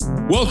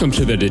Welcome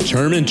to the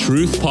Determined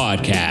Truth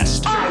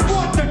Podcast. I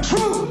want the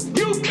truth!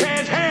 You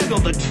can't handle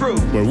the truth!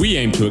 Where we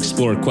aim to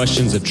explore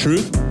questions of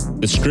truth,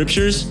 the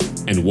scriptures,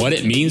 and what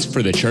it means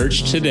for the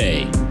church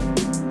today.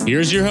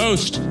 Here's your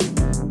host,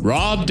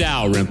 Rob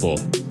Dalrymple.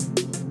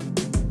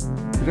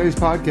 Today's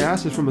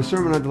podcast is from a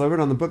sermon I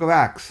delivered on the book of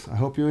Acts. I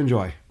hope you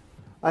enjoy.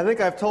 I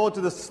think I've told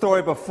you this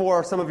story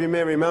before, some of you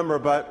may remember,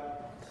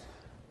 but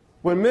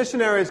when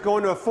missionaries go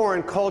into a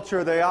foreign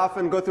culture, they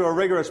often go through a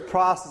rigorous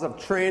process of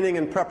training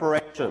and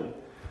preparation.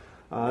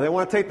 They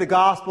want to take the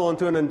gospel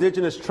into an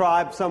indigenous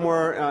tribe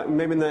somewhere,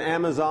 maybe in the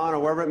Amazon or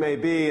wherever it may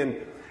be, and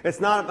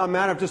it's not a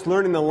matter of just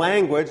learning the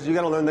language. You've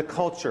got to learn the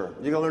culture.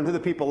 You've got to learn who the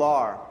people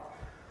are.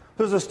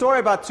 There's a story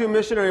about two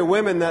missionary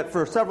women that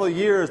for several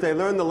years they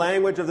learned the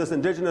language of this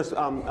indigenous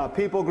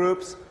people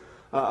groups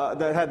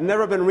that had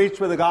never been reached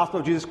with the gospel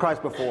of Jesus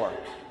Christ before.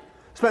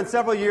 Spent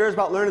several years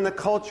about learning the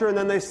culture, and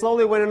then they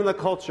slowly went into the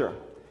culture.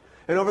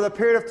 And over the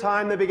period of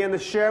time, they began to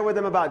share with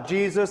them about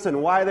Jesus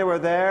and why they were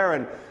there,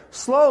 and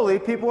slowly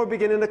people were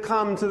beginning to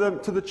come to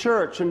the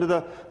church and to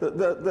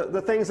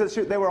the things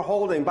that they were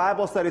holding,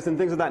 Bible studies and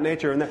things of that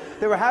nature, and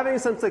they were having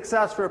some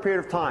success for a period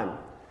of time.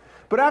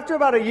 But after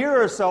about a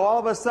year or so, all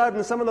of a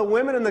sudden, some of the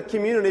women in the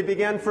community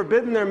began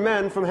forbidding their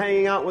men from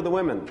hanging out with the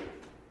women.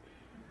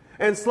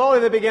 And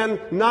slowly they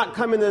began not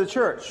coming to the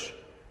church.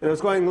 And it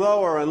was going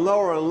lower and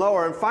lower and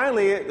lower. And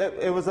finally,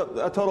 it was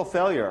a total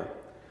failure.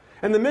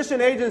 And the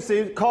mission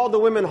agency called the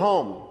women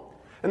home.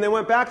 And they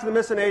went back to the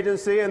mission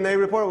agency and they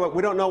reported, well,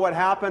 we don't know what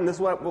happened. This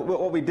is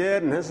what we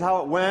did, and this is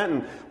how it went.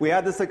 And we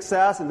had the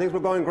success, and things were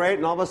going great.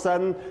 And all of a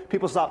sudden,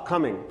 people stopped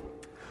coming.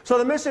 So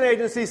the mission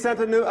agency sent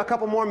a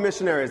couple more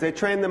missionaries. They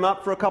trained them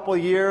up for a couple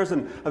of years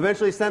and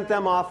eventually sent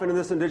them off into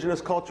this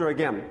indigenous culture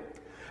again.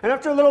 And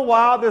after a little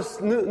while, this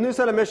new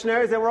set of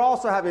missionaries, they were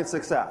also having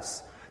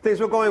success. Things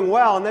were going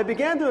well, and they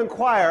began to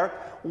inquire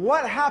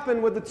what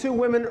happened with the two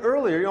women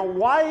earlier.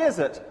 Why is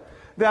it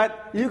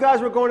that you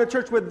guys were going to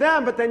church with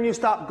them, but then you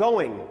stopped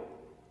going?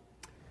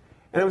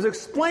 And it was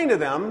explained to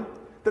them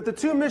that the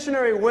two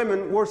missionary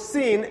women were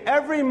seen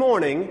every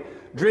morning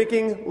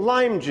drinking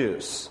lime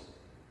juice.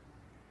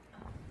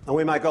 And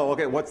we might go,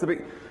 okay, what's the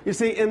big... You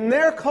see, in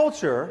their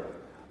culture,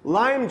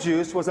 lime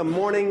juice was a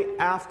morning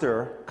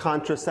after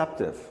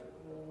contraceptive.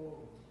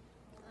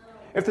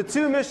 If the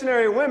two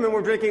missionary women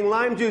were drinking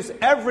lime juice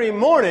every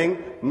morning,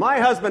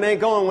 my husband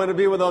ain't going to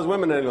be with those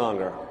women any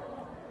longer.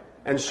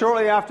 And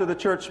shortly after, the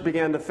church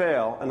began to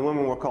fail, and the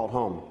women were called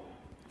home.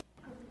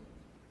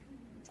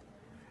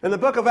 In the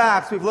book of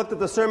Acts, we've looked at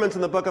the sermons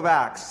in the book of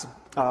Acts.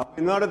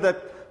 We noted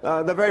that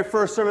the very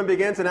first sermon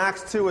begins in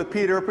Acts 2 with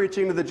Peter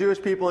preaching to the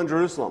Jewish people in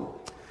Jerusalem.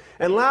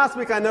 And last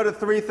week I noted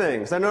three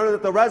things. I noted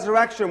that the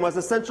resurrection was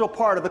a central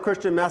part of the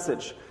Christian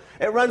message.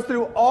 It runs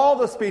through all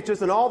the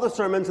speeches and all the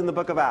sermons in the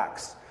book of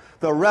Acts.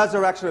 The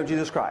resurrection of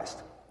Jesus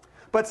Christ.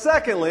 But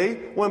secondly,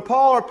 when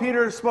Paul or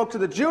Peter spoke to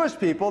the Jewish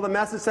people, the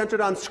message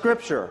centered on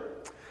Scripture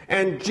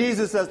and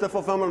Jesus as the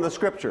fulfillment of the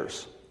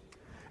Scriptures.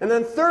 And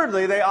then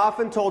thirdly, they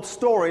often told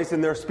stories in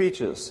their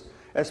speeches.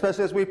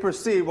 Especially as we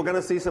proceed, we're going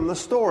to see some of the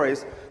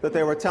stories that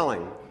they were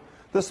telling.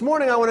 This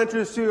morning I want to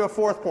introduce to you a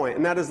fourth point,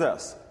 and that is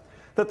this.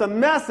 That the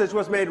message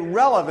was made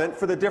relevant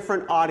for the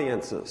different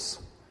audiences.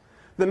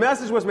 The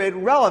message was made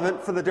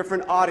relevant for the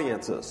different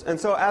audiences. And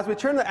so as we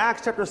turn to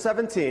Acts chapter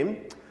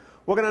 17...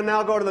 we're going to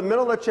now go to the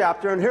middle of the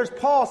chapter, and here's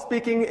Paul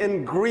speaking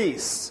in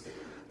Greece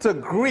to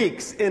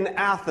Greeks in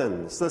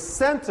Athens, the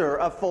center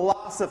of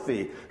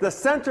philosophy, the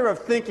center of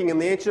thinking in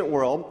the ancient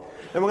world.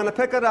 And we're going to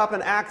pick it up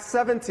in Acts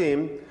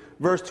 17,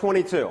 verse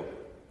 22.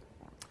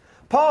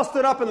 Paul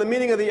stood up in the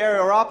meeting of the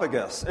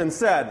Areopagus and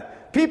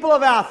said, "People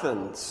of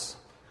Athens,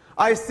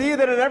 I see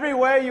that in every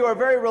way you are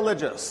very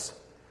religious.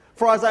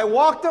 For as I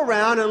walked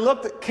around and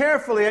looked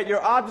carefully at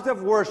your object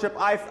of worship,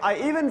 I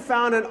even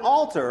found an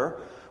altar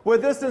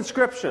with this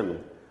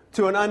inscription,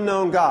 to an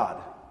unknown God.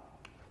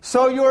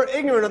 So you are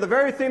ignorant of the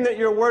very thing that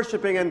you're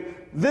worshiping, and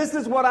this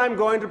is what I'm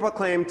going to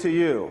proclaim to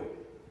you.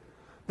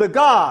 The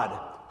God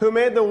who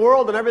made the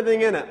world and everything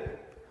in it,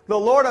 the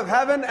Lord of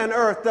heaven and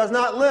earth, does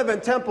not live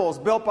in temples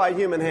built by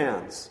human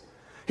hands.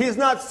 He is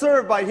not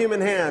served by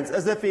human hands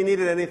as if he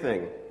needed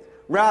anything.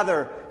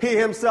 Rather, he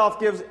himself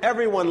gives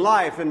everyone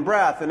life and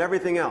breath and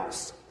everything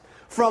else.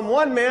 From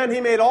one man he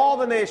made all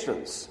the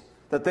nations,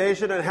 that they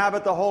should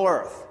inhabit the whole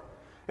earth.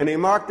 And he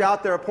marked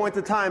out their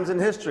appointed times in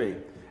history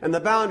and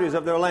the boundaries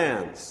of their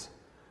lands.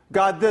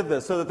 God did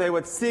this so that they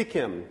would seek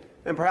him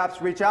and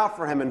perhaps reach out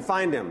for him and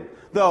find him,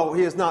 though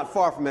he is not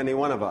far from any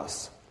one of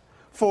us.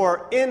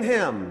 For in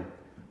him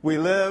we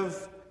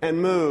live and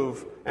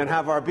move and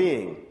have our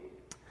being.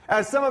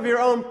 As some of your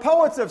own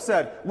poets have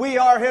said, we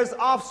are his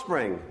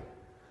offspring.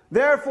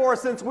 Therefore,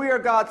 since we are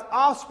God's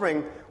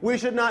offspring, we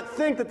should not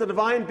think that the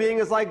divine being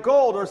is like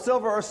gold or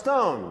silver or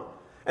stone,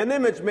 an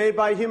image made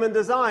by human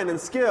design and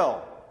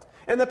skill.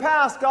 In the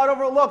past, God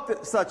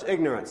overlooked such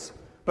ignorance,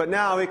 but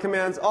now he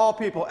commands all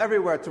people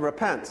everywhere to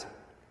repent.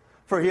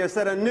 For he has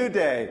set a new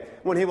day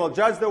when he will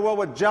judge the world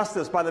with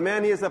justice by the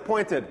man he has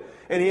appointed,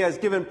 and he has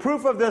given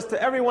proof of this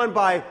to everyone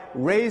by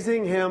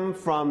raising him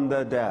from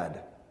the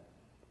dead.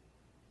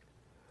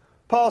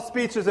 Paul's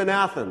speech is in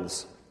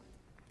Athens.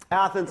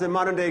 Athens in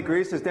modern-day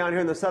Greece is down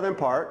here in the southern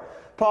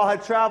part. Paul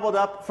had traveled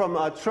up from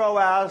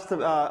Troas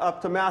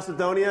up to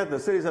Macedonia, the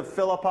cities of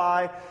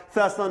Philippi,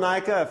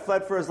 Thessalonica,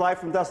 fled for his life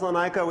from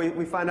Thessalonica.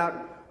 We find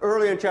out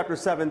early in chapter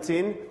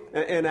 17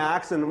 in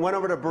Acts, and went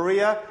over to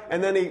Berea,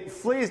 and then he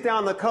flees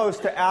down the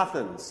coast to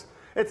Athens.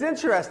 It's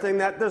interesting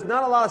that there's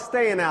not a lot of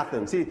stay in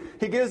Athens. He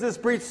gives this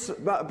brief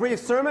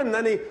sermon, and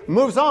then he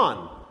moves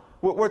on.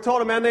 We're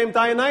told a man named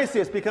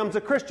Dionysius becomes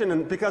a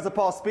Christian because of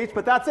Paul's speech,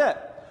 but that's it.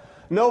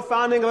 No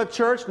founding of a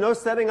church, no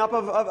setting up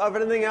of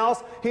anything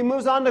else. He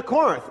moves on to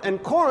Corinth,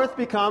 and Corinth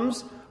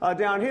becomes,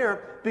 down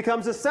here,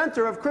 becomes a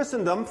center of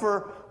Christendom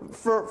for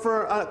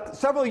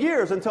several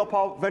years until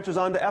Paul ventures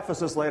on to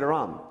Ephesus later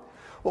on.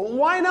 Well,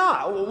 why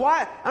not?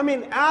 Why? I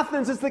mean,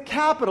 Athens is the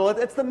capital.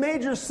 It's the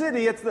major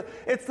city. It's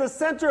the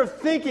center of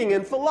thinking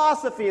and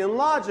philosophy and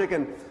logic.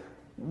 And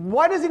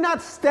why does he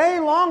not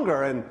stay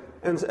longer and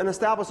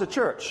establish a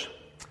church?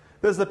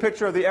 This is a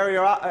picture of the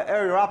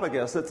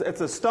Areopagus. It's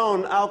a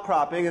stone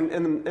outcropping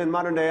in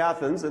modern-day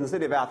Athens, in the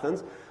city of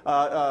Athens.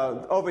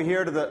 Over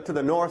here to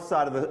the north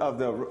side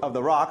of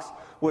the rocks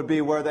would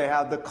be where they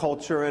have the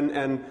culture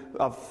and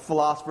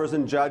philosophers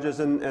and judges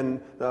and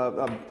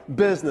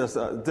business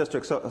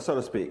districts, so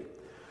to speak.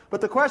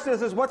 But the question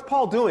is what's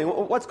Paul doing?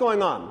 What's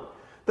going on?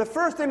 The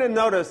first thing to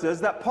notice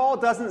is that Paul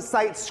doesn't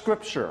cite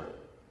Scripture.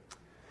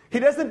 He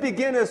doesn't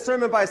begin his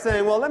sermon by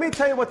saying, well, let me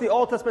tell you what the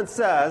Old Testament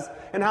says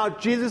and how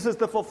Jesus is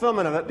the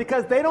fulfillment of it,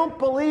 because they don't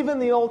believe in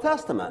the Old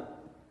Testament.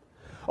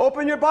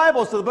 Open your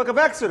Bibles to the book of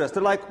Exodus.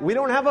 They're like, we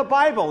don't have a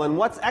Bible, and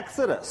what's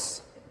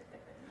Exodus?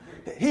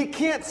 He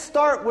can't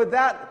start with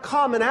that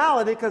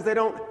commonality because they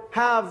don't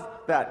have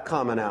that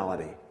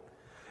commonality.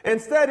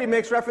 Instead, he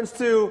makes reference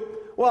to,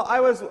 well, I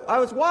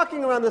was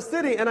walking around the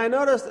city and I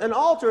noticed an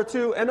altar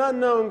to an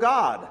unknown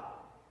God.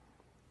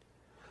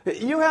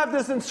 You have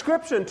this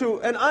inscription to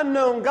an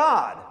unknown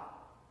God.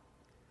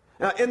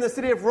 Now, in the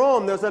city of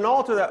Rome, there's an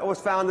altar that was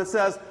found that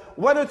says,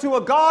 whether to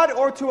a god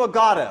or to a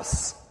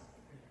goddess.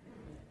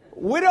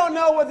 We don't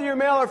know whether you're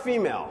male or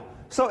female.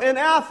 So in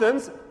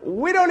Athens,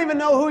 we don't even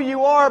know who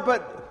you are,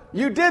 but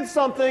you did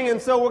something,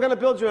 and so we're going to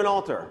build you an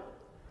altar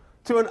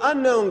to an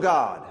unknown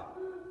God.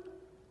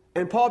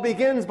 And Paul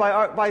begins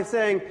by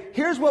saying,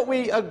 here's what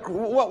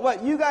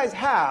you guys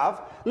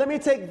have. Let me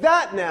take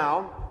that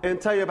now and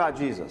tell you about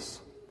Jesus.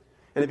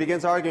 And he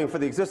begins arguing for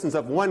the existence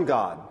of one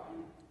God.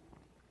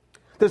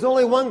 There's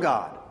only one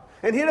God.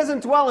 And he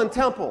doesn't dwell in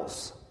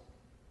temples.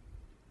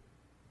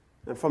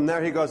 And from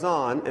there he goes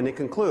on and he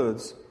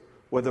concludes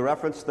with a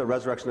reference to the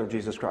resurrection of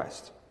Jesus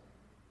Christ.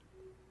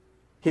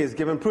 He has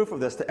given proof of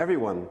this to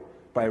everyone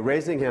by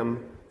raising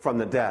him from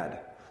the dead.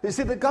 You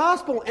see, the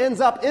gospel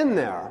ends up in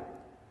there.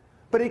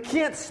 But he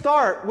can't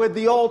start with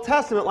the Old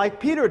Testament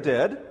like Peter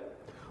did,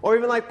 or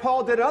even like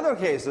Paul did in other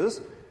cases,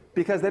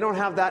 because they don't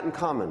have that in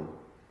common.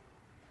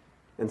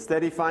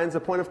 Instead, he finds a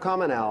point of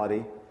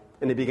commonality,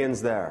 and he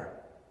begins there.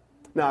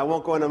 Now, I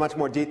won't go into much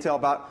more detail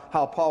about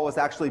how Paul was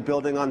actually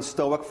building on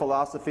Stoic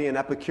philosophy and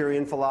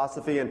Epicurean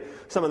philosophy and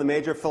some of the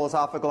major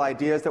philosophical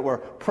ideas that were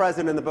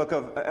present in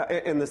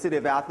the city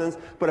of Athens.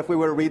 But if we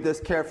were to read this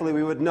carefully,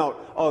 we would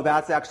note, oh,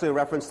 that's actually a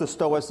reference to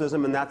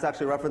Stoicism, and that's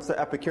actually a reference to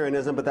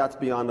Epicureanism, but that's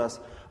beyond us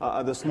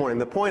this morning.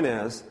 The point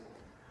is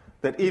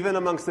that even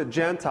amongst the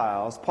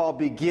Gentiles, Paul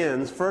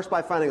begins first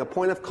by finding a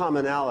point of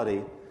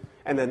commonality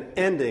and then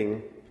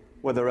ending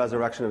with the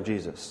resurrection of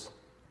Jesus.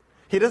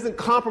 He doesn't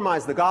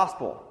compromise the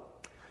gospel.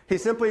 He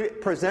simply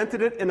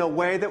presented it in a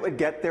way that would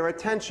get their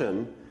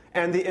attention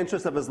and the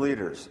interest of his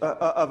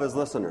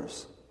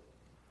listeners.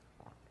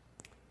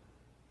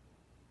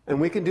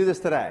 And we can do this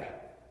today.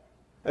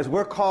 As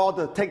we're called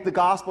to take the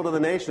gospel to the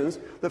nations,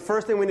 the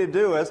first thing we need to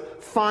do is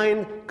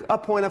find a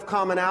point of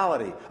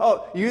commonality.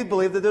 Oh, you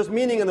believe that there's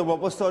meaning in the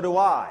world, well, so do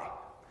I.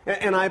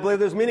 And I believe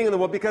there's meaning in the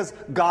world because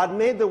God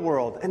made the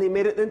world, and he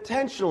made it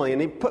intentionally, and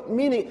he put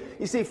meaning.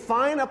 You see,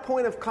 find a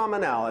point of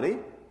commonality,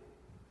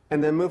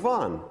 and then move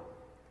on,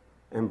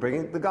 and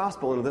bring the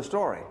gospel into the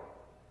story.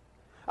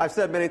 I've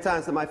said many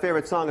times that my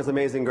favorite song is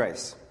Amazing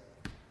Grace.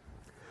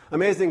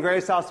 Amazing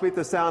Grace, how sweet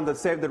the sound that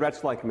saved a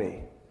wretch like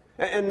me.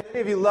 And many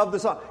of you love the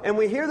song. And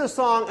we hear the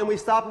song, and we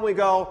stop and we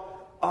go,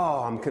 oh,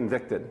 I'm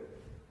convicted.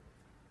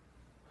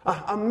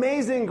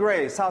 Amazing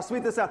grace, how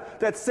sweet the sound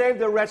that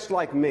saved a wretch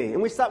like me.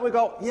 And we stop and we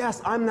go,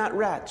 yes, I'm that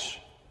wretch.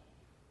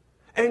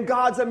 And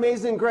God's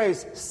amazing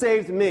grace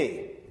saved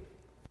me.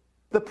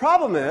 The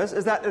problem is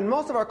that in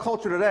most of our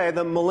culture today,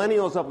 the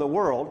millennials of the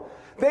world,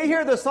 they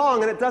hear the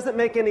song and it doesn't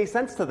make any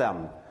sense to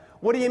them.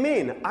 What do you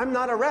mean? I'm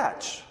not a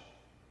wretch.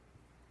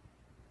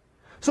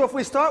 So if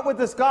we start with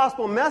this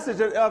gospel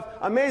message of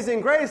amazing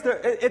grace,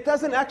 it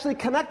doesn't actually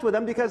connect with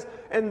them because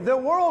in the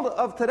world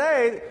of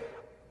today,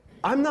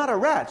 I'm not a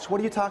wretch. What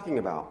are you talking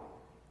about?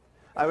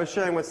 I was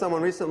sharing with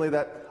someone recently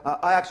that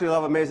I actually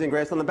love Amazing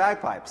Grace on the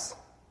bagpipes.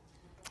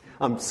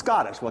 I'm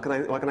Scottish. What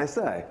can I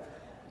say?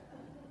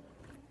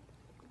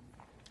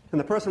 And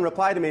the person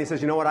replied to me, he says,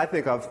 you know what I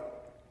think of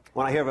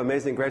when I hear of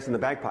Amazing Grace in the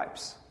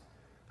bagpipes?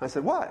 I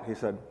said, what? He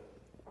said,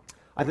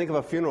 I think of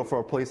a funeral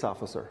for a police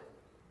officer.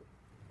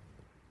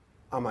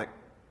 I'm like,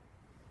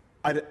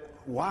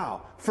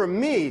 Wow. For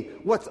me,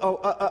 what's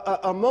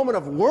a moment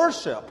of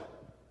worship,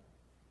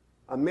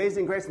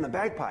 Amazing Grace and the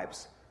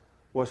bagpipes,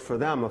 was for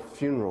them a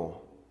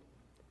funeral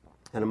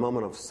and a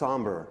moment of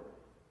somber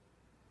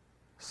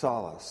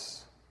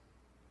solace.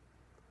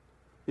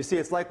 You see,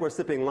 it's like we're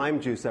sipping lime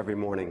juice every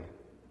morning,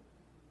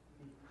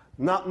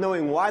 not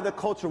knowing why the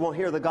culture won't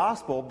hear the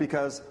gospel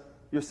because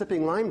you're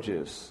sipping lime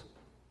juice,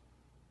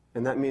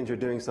 and that means you're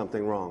doing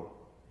something wrong.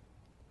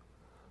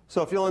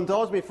 So if you'll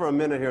indulge me for a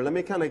minute here, let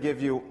me kind of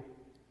give you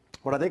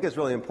what I think is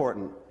really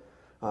important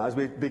as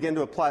we begin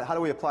to apply. How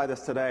do we apply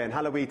this today, and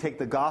how do we take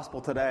the gospel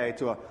today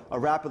to a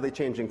rapidly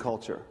changing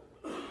culture?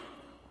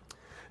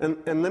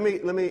 And let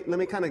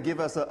me kind of give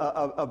us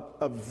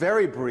a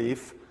very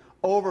brief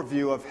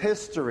overview of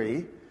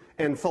history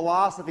and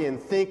philosophy and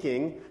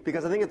thinking,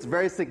 because I think it's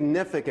very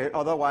significant.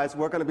 Otherwise,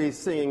 we're going to be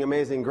singing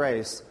Amazing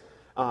Grace,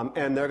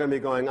 and they're going to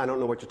be going, I don't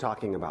know what you're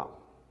talking about.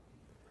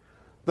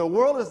 The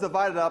world is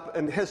divided up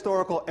in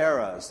historical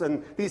eras,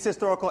 and these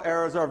historical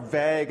eras are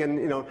vague,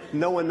 and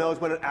no one knows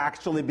when it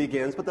actually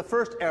begins. But the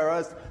first era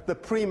is the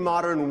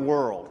pre-modern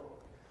world.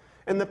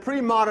 In the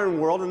pre-modern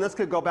world, and this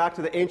could go back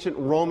to the ancient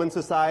Roman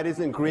societies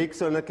and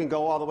Greeks, and it can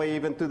go all the way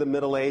even through the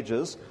Middle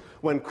Ages,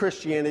 when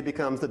Christianity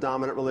becomes the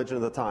dominant religion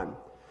of the time.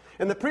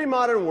 In the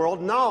pre-modern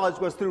world, knowledge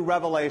was through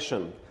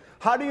revelation.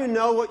 How do you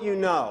know what you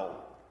know?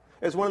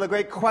 Is one of the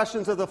great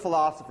questions of the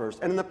philosophers.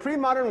 And in the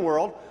pre-modern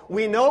world,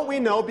 we know what we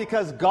know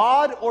because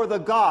God or the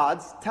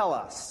gods tell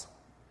us.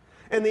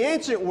 In the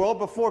ancient world,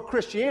 before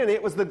Christianity,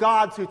 it was the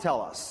gods who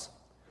tell us.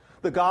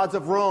 The gods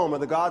of Rome or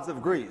the gods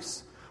of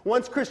Greece.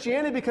 Once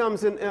Christianity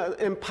becomes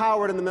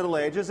empowered in the Middle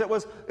Ages, it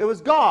was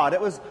God,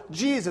 it was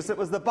Jesus, it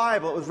was the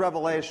Bible, it was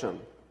revelation.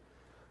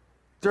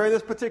 During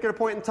this particular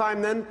point in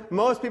time then,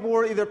 most people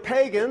were either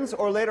pagans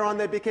or later on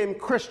they became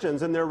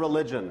Christians in their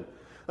religion.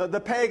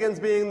 The pagans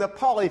being the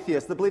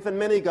polytheists, the belief in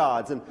many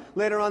gods, and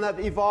later on that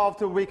evolved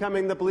to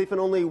becoming the belief in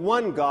only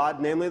one God,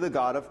 namely the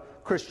God of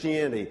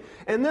Christianity.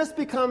 And this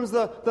becomes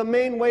the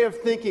main way of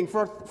thinking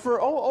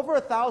for over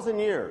 1,000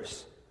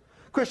 years.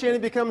 Christianity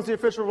becomes the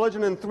official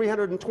religion in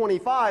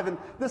 325, and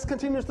this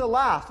continues to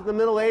last in the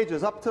Middle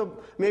Ages, up to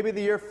maybe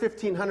the year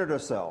 1500 or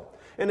so.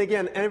 And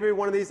again, every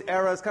one of these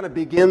eras kind of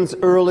begins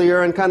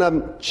earlier and kind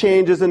of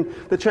changes, and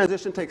the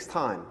transition takes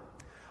time.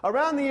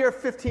 Around the year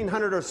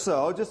 1500 or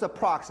so, just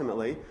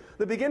approximately,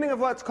 the beginning of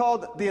what's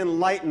called the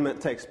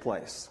Enlightenment takes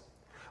place.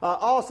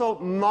 Also,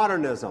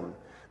 modernism.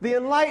 The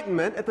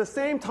Enlightenment, at the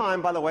same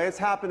time, by the way, it's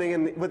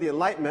happening with the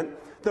Enlightenment,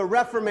 the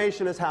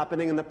Reformation is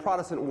happening in the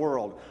Protestant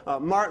world.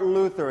 Martin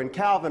Luther and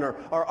Calvin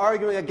are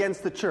arguing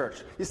against the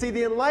church. You see,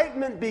 the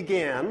Enlightenment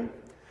began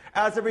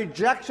as a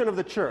rejection of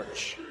the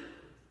church.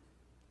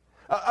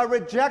 A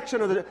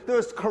rejection of there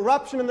was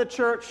corruption in the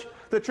church.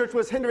 The church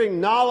was hindering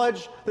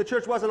knowledge. The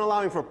church wasn't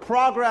allowing for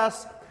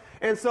progress.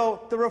 And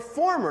so the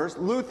reformers,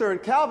 Luther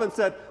and Calvin,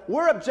 said,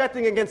 we're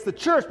objecting against the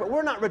church, but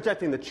we're not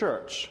rejecting the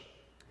church.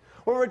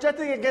 We're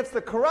rejecting against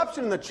the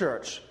corruption in the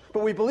church,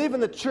 but we believe in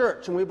the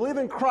church and we believe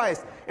in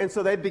Christ. And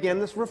so they began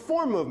this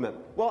reform movement.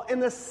 Well, in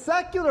the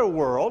secular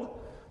world,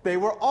 they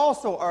were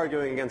also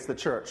arguing against the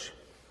church.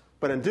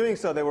 But in doing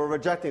so, they were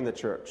rejecting the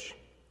church.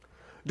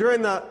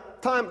 During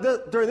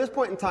this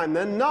point in time,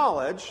 then,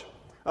 knowledge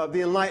of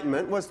the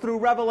Enlightenment was through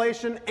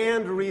revelation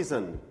and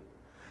reason.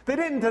 They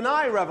didn't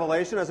deny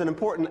revelation as an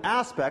important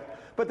aspect,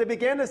 but they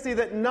began to see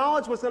that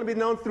knowledge was going to be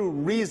known through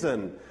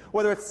reason,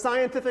 whether it's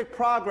scientific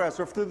progress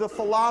or through the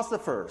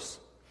philosophers.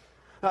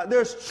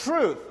 There's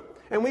truth,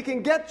 and we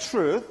can get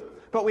truth,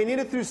 but we need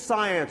it through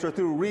science or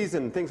through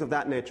reason, things of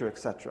that nature,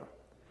 etc.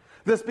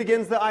 This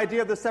begins the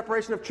idea of the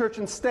separation of church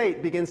and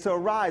state begins to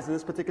arise in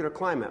this particular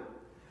climate.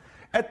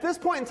 At this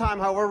point in time,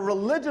 however,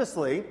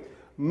 religiously,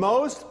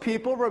 most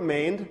people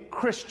remained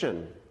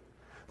Christian.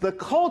 The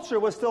culture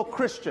was still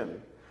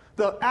Christian.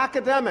 The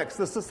academics,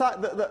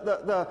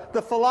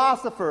 the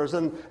philosophers,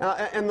 and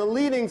the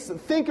leading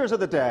thinkers of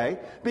the day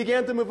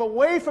began to move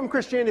away from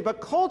Christianity,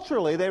 but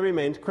culturally they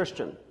remained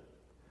Christian.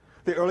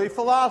 The early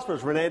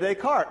philosophers, René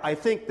Descartes, I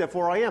think,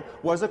 therefore I am,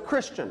 was a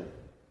Christian.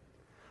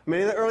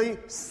 Many of the early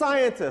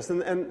scientists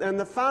and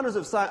the founders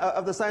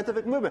of the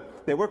scientific movement,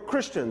 they were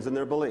Christians in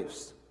their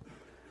beliefs.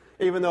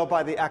 Even though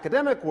by the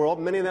academic world,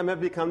 many of them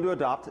have become to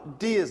adopt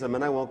deism,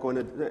 and I won't go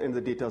into the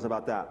details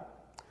about that.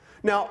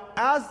 Now,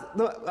 as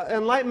the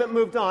Enlightenment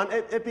moved on,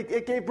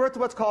 it gave birth to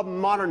what's called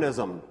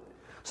modernism.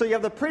 So you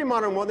have the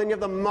pre-modern world, then you have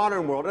the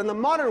modern world. In the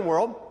modern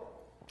world,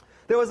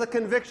 there was a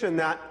conviction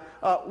that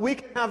we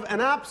can have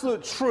an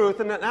absolute truth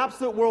and an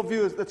absolute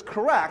worldview that's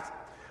correct,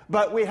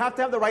 but we have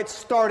to have the right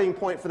starting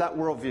point for that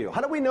worldview.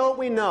 How do we know what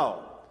we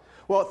know?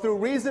 Well, through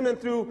reason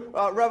and through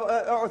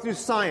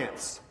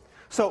science.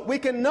 So we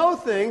can know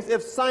things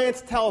if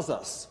science tells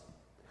us.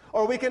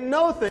 Or we can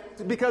know things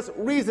because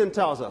reason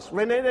tells us.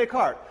 René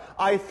Descartes,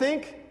 I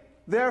think,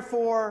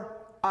 therefore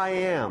I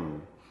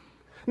am.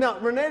 Now,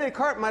 René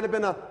Descartes might have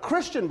been a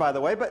Christian, by the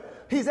way,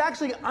 but he's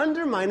actually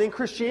undermining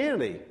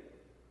Christianity.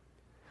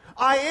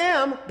 I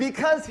am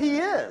because he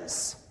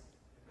is.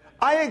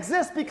 I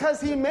exist because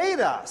he made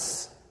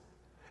us.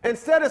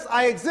 Instead, it's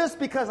I exist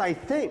because I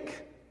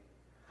think.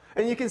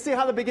 And you can see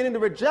how they're beginning to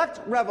reject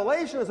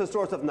revelation as a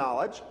source of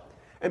knowledge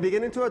and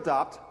beginning to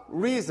adopt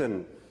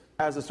reason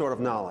as a sort of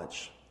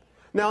knowledge.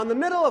 Now, in the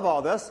middle of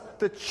all this,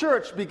 the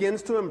church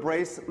begins to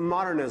embrace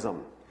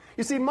modernism.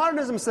 You see,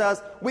 modernism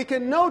says we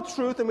can know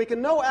truth and we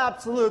can know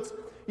absolutes.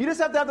 You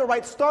just have to have the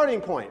right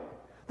starting point.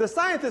 The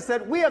scientists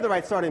said we have the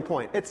right starting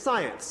point. It's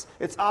science.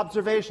 It's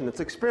observation. It's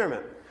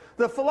experiment.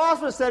 The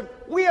philosophers said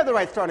we have the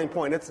right starting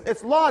point.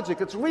 It's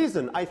logic. It's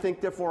reason. I think,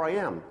 therefore I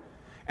am.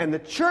 And the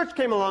church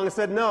came along and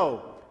said,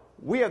 no,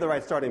 we have the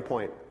right starting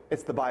point.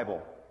 It's the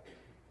Bible.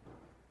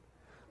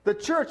 The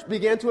church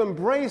began to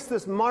embrace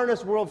this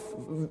modernist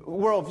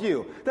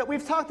worldview that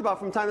we've talked about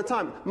from time to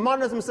time.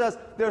 Modernism says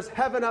there's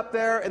heaven up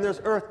there and there's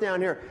earth down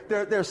here.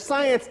 There's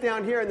science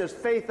down here and there's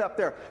faith up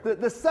there.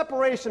 The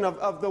separation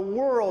of the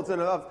worlds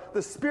and of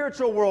the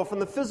spiritual world from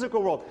the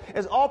physical world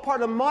is all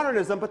part of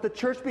modernism, but the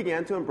church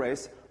began to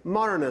embrace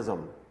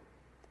modernism.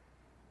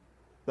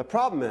 The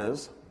problem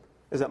is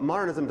that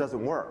modernism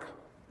doesn't work.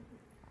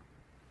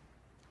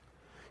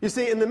 You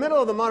see, in the middle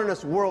of the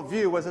modernist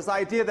worldview was this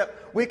idea that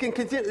we can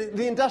continue,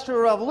 the Industrial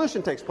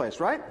Revolution takes place,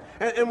 right?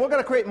 And we're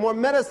going to create more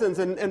medicines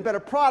and better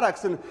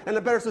products and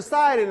a better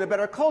society and a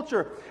better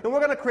culture. And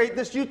we're going to create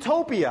this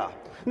utopia.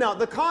 Now,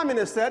 the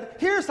communists said,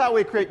 here's how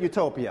we create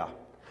utopia.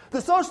 The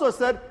socialists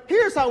said,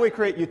 here's how we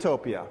create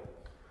utopia.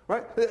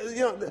 Right?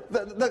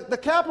 The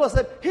capitalists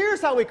said,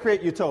 here's how we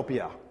create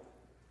utopia.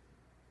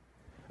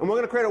 And we're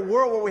going to create a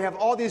world where we have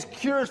all these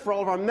cures for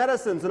all of our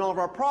medicines and all of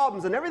our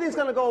problems, and everything's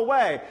going to go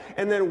away.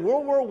 And then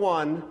World War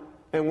I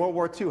and World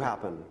War II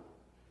happen.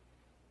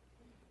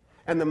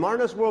 And the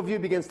modernist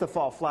worldview begins to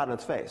fall flat on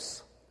its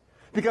face.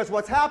 Because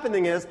what's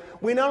happening is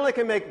we not only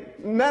can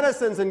make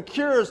medicines and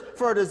cures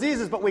for our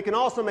diseases, but we can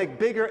also make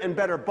bigger and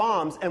better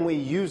bombs, and we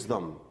use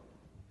them.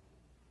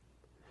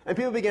 And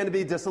people began to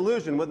be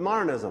disillusioned with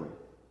modernism.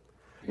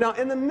 Now,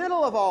 in the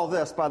middle of all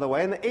this, by the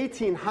way, in the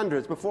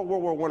 1800s, before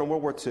World War I and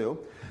World War II,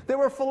 there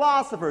were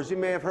philosophers, you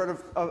may have heard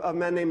of a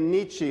man named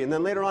Nietzsche, and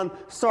then later on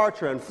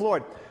Sartre and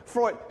Freud,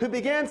 who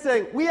began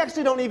saying, we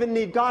actually don't even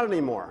need God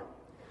anymore.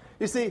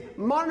 You see,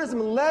 modernism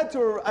led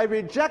to a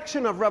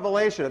rejection of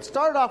revelation. It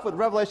started off with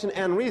revelation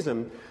and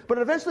reason, but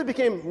it eventually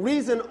became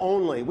reason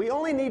only. We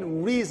only need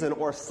reason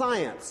or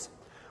science.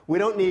 We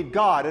don't need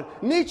God. And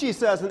Nietzsche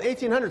says in the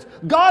 1800s,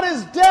 God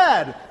is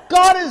dead!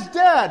 God is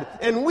dead!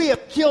 And we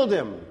have killed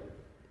him.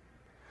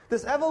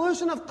 This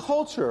evolution of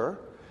culture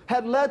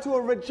had led to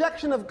a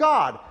rejection of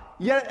God,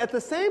 yet at the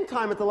same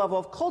time, at the level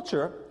of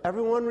culture,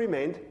 everyone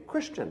remained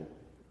Christian.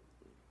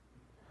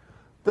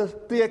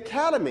 The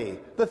academy,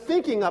 the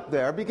thinking up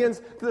there, begins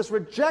to this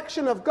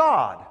rejection of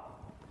God,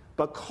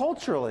 but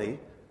culturally,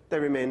 they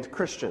remained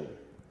Christian.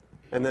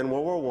 And then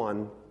World War I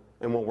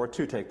and World War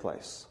II take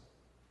place.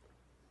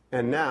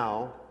 And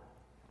now,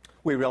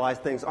 we realize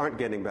things aren't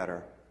getting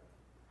better.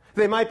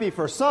 They might be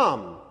for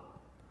some,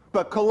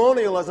 but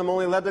colonialism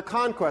only led to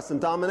conquest and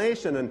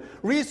domination, and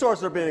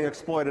resources are being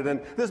exploited, and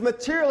there's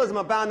materialism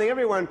abounding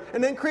everywhere, and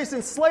an increase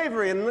in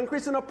slavery and an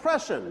increase in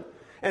oppression.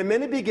 And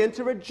many begin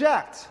to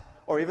reject,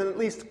 or even at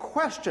least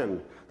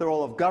question, the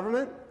role of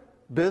government,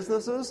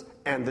 businesses,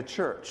 and the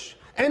church.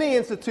 Any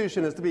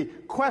institution is to be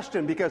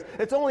questioned because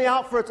it's only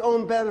out for its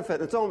own benefit,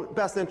 its own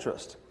best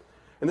interest.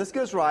 And this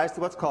gives rise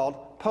to what's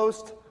called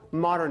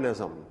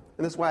postmodernism.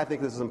 And this is why I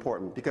think this is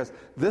important, because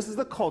this is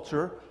the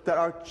culture that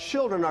our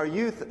children, our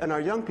youth, and our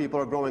young people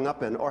are growing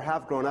up in or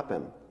have grown up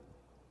in.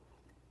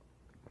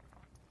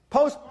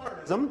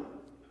 Postmodernism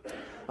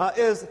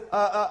is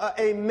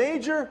a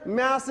major,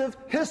 massive,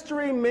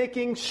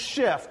 history-making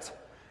shift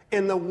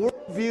in the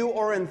worldview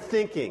or in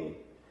thinking.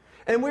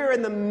 And we're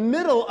in the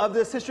middle of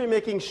this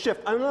history-making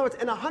shift. In other words,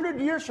 in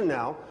 100 years from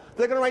now,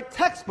 they're going to write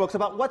textbooks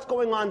about what's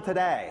going on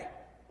today.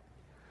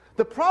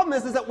 The problem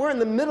is that we're in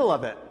the middle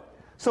of it.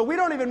 So we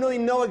don't even really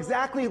know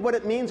exactly what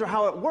it means or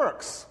how it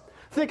works.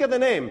 Think of the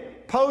name,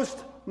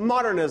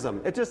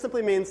 postmodernism. It just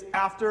simply means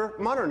after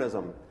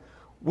modernism.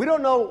 We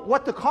don't know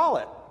what to call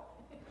it.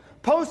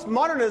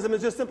 Postmodernism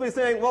is just simply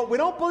saying, well, we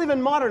don't believe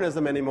in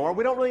modernism anymore.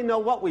 We don't really know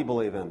what we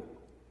believe in.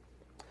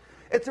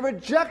 It's a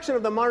rejection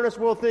of the modernist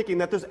world thinking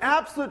that there's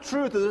absolute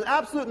truth, there's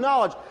absolute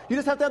knowledge. You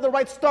just have to have the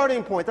right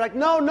starting point. They're like,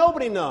 no,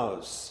 nobody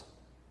knows.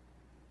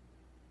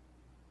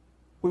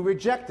 We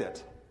reject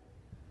it.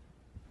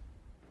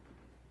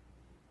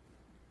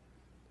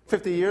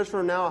 50 years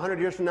from now,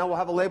 100 years from now, we'll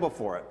have a label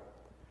for it.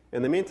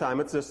 In the meantime,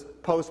 it's this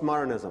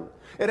postmodernism.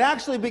 It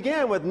actually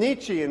began with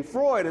Nietzsche and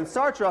Freud and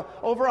Sartre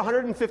over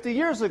 150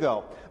 years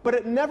ago, but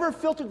it never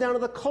filtered down to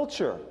the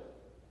culture.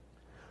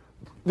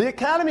 The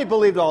academy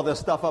believed all this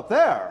stuff up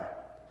there,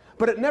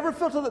 but it never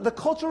filtered. The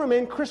culture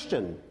remained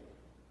Christian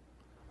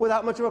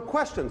without much of a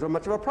question or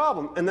much of a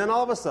problem. And then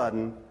all of a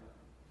sudden,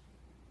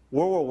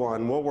 World War I,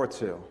 World War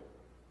II.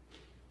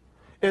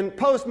 In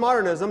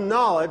postmodernism,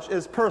 knowledge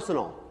is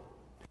personal.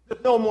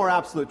 There's no more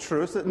absolute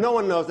truth. No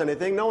one knows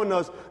anything. No one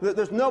knows.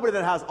 There's nobody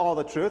that has all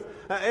the truth.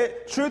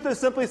 Truth is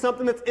simply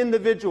something that's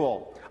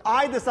individual.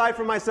 I decide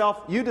for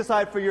myself. You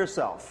decide for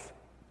yourself.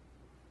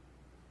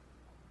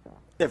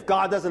 If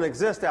God doesn't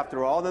exist,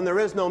 after all, then there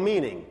is no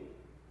meaning.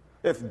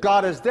 If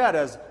God is dead,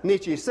 as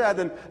Nietzsche said,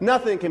 then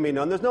nothing can be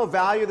known. There's no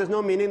value, there's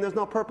no meaning, there's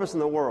no purpose in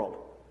the world.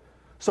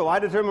 So I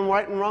determine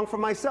right and wrong for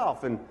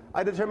myself, and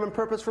I determine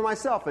purpose for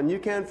myself, and you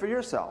can for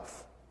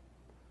yourself.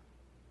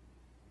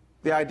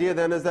 The idea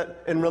then is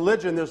that in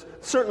religion, there's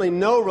certainly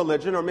no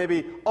religion, or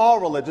maybe all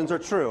religions are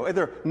true.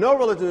 Either no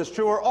religion is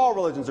true or all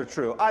religions are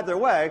true. Either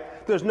way,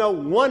 there's no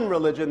one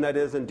religion that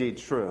is indeed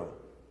true.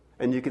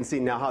 And you can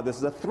see now how this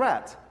is a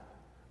threat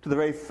to the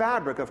very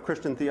fabric of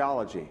Christian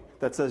theology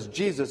that says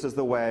Jesus is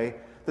the way,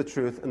 the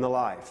truth, and the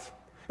life.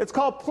 It's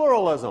called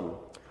pluralism.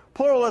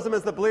 Pluralism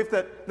is the belief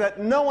that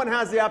no one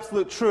has the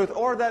absolute truth,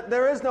 or that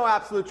there is no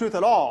absolute truth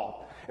at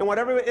all, and what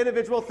every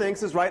individual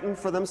thinks is right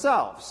for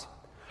themselves.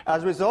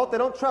 As a result, they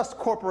don't trust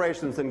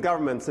corporations and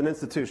governments and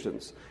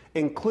institutions,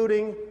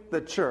 including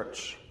the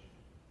church.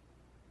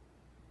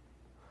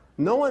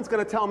 No one's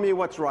going to tell me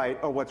what's right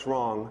or what's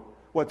wrong,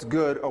 what's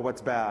good or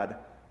what's bad.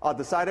 I'll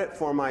decide it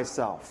for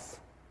myself.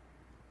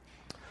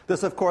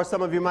 This, of course,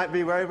 some of you might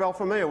be very well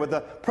familiar with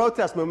the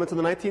protest movements in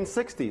the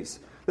 1960s.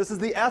 This is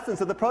the essence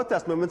of the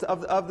protest movements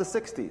of the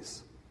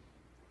 60s.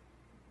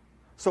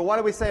 So why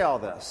do we say all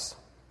this?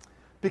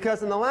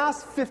 Because in the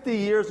last 50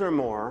 years or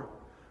more,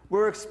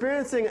 we're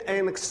experiencing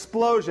an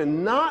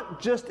explosion, not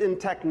just in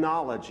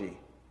technology.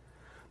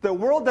 The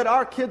world that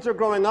our kids are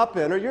growing up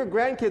in, or your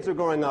grandkids are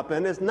growing up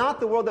in, is not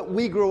the world that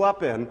we grew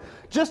up in,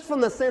 just from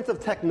the sense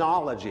of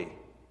technology.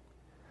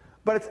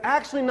 But it's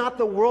actually not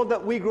the world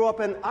that we grew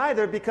up in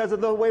either, because of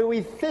the way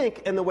we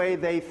think and the way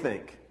they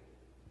think.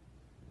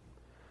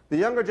 The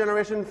younger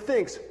generation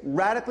thinks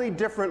radically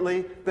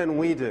differently than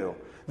we do.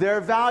 Their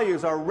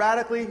values are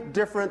radically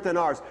different than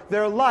ours.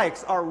 Their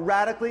likes are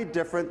radically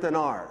different than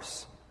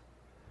ours.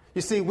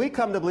 You see, we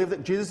come to believe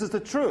that Jesus is the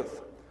truth.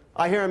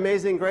 I hear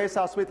Amazing Grace,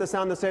 how sweet the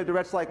sound that saved a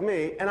wretch like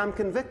me, and I'm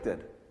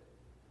convicted.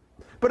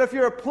 But if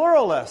you're a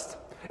pluralist,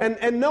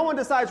 and no one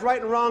decides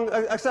right and wrong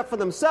except for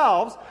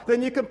themselves,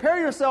 then you compare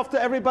yourself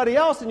to everybody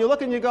else, and you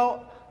look and you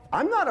go,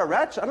 I'm not a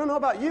wretch. I don't know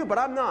about you, but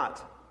I'm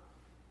not.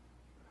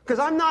 Because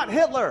I'm not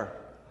Hitler.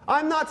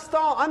 I'm not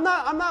Stalin.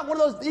 I'm not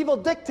one of those evil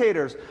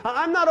dictators.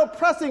 I'm not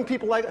oppressing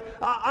people.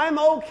 I'm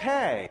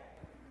okay.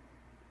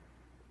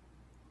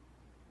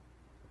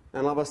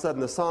 And all of a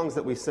sudden, the songs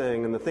that we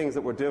sing and the things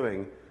that we're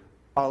doing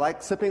are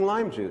like sipping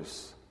lime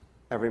juice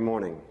every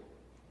morning.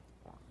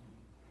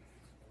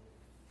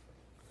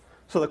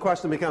 So the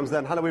question becomes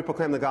then, how do we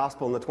proclaim the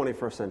gospel in the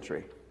 21st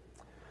century?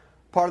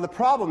 Part of the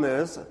problem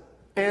is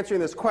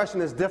answering this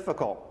question is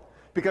difficult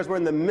because we're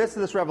in the midst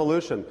of this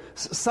revolution.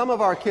 Some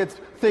of our kids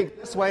think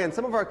this way, and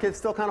some of our kids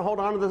still kind of hold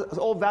on to the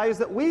old values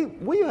that we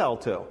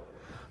held to.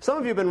 Some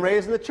of you have been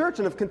raised in the church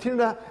and have continued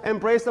to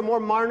embrace a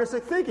more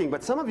modernistic thinking,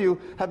 but some of you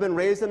have been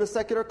raised in a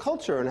secular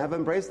culture and have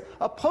embraced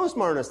a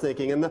postmodernist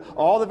thinking and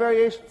all the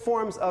variation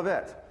forms of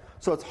it.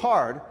 So it's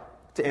hard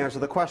to answer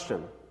the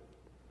question.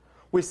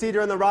 We see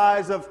during the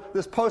rise of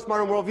this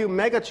postmodern worldview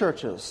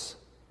megachurches.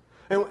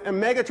 And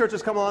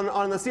megachurches come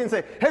on the scene and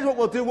say, here's what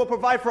we'll do. We'll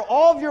provide for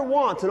all of your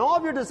wants and all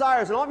of your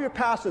desires and all of your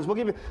passions. We'll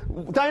give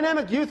you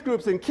dynamic youth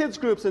groups and kids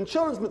groups and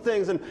children's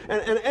things and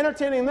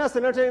entertaining this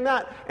and entertaining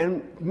that.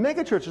 And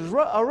megachurches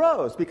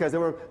arose because they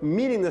were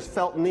meeting this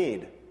felt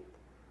need.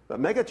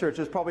 But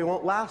megachurches probably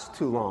won't last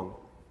too long.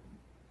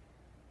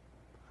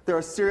 There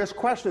are serious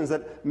questions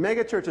that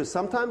megachurches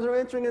sometimes are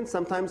answering and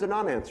sometimes they're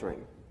not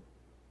answering.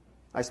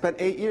 I spent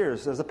 8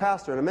 years as a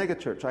pastor in a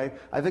megachurch.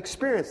 I've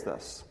experienced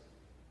this.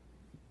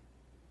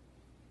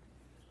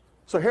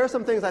 So here are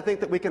some things I think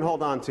that we can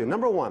hold on to.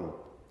 Number one,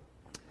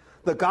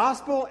 the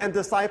gospel and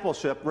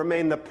discipleship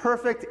remain the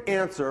perfect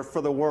answer for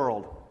the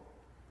world.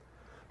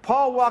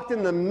 Paul walked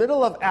in the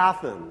middle of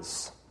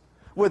Athens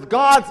with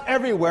gods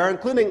everywhere,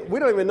 including, we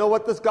don't even know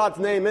what this God's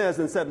name is,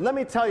 and said, let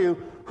me tell you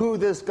who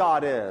this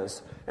God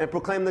is, and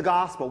proclaim the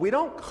gospel. We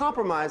don't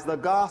compromise the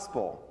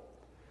gospel.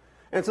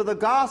 And so the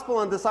gospel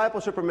and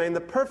discipleship remain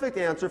the perfect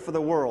answer for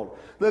the world.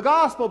 The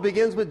gospel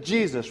begins with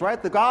Jesus,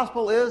 right? The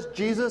gospel is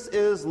Jesus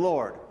is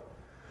Lord.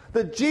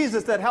 The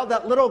Jesus that held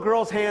that little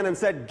girl's hand and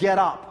said, get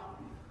up.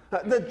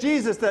 The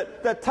Jesus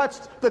that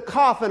touched the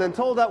coffin and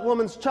told that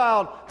woman's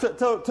child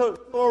to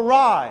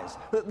arise.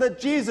 The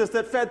Jesus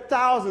that fed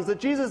thousands. The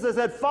Jesus that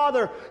said,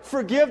 Father,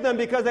 forgive them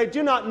because they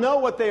do not know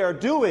what they are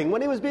doing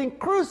when he was being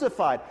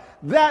crucified.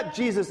 That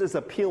Jesus is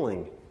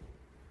appealing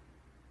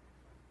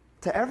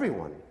to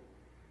everyone.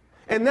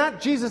 And that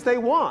Jesus they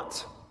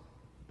want.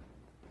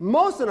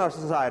 Most in our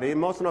society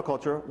and most in our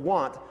culture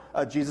want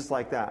a Jesus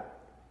like that.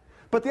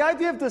 But the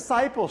idea of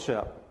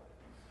discipleship,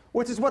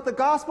 which is what the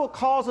gospel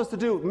calls us to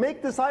do,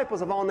 make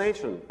disciples of all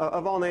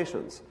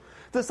nations.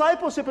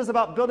 Discipleship is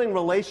about building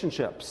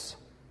relationships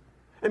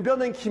and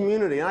building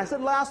community. And I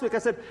said last week,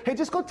 hey,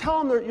 just go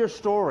tell them your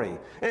story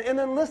and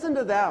then listen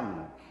to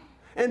them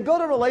and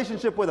build a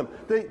relationship with them.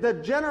 The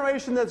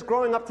generation that's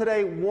growing up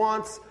today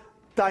wants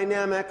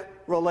dynamic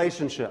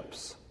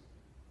relationships,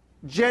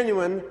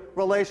 genuine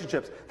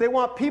relationships. They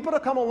want people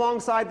to come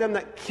alongside them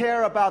that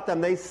care about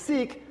them. They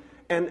seek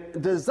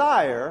and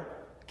desire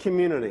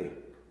community.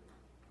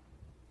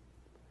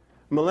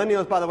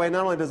 Millennials, by the way,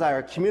 not only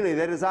desire community,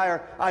 they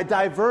desire a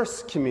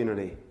diverse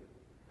community.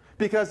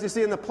 Because you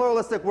see, in the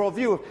pluralistic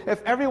worldview,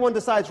 if everyone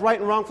decides right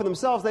and wrong for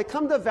themselves, they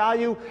come to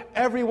value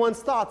everyone's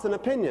thoughts and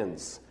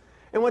opinions.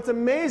 And what's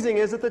amazing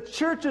is that the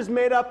church is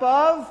made up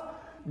of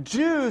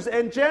Jews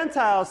and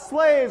Gentiles,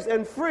 slaves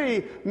and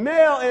free,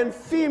 male and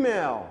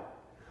female.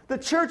 The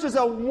church is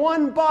a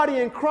one body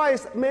in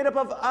Christ made up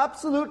of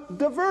absolute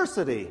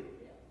diversity.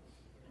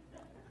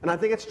 And I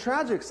think it's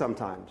tragic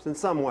sometimes, in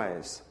some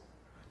ways,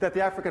 that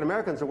the African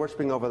Americans are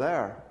worshiping over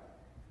there,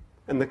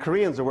 and the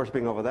Koreans are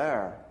worshiping over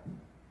there,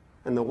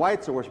 and the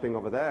whites are worshiping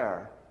over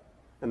there,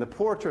 and the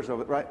poor church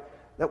over there, right?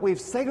 That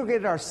we've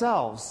segregated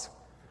ourselves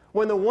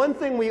when the one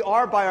thing we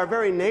are by our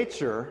very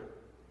nature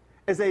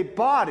is a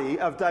body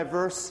of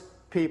diverse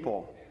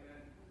people.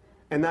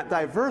 And that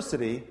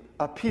diversity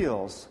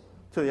appeals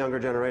to the younger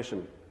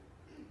generation.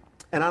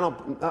 And I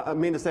don't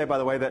mean to say, by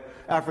the way, that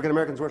African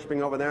Americans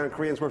worshiping over there and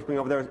Koreans worshiping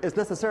over there is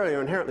necessarily or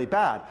inherently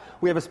bad.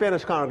 We have a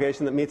Spanish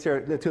congregation that meets here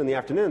at 2 in the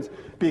afternoons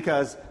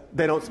because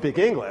they don't speak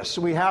English.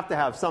 We have to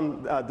have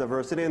some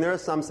diversity, and there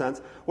is some sense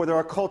where there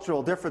are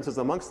cultural differences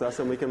amongst us,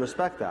 and we can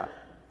respect that.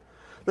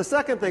 The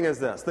second thing is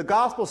this. The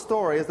gospel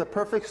story is the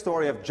perfect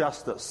story of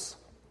justice,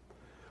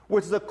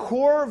 which is a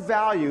core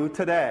value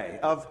today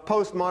of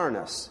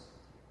postmodernists.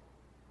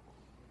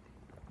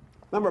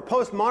 Remember,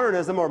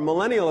 postmodernism or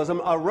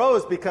millennialism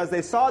arose because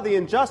they saw the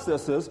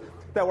injustices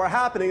that were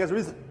happening as a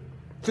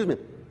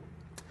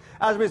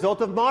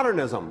result of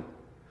modernism.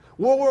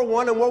 World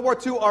War I and World War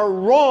II are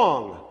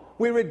wrong.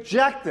 We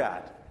reject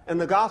that. And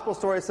the gospel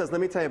story says,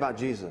 let me tell you about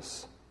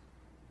Jesus.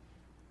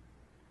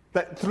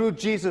 That through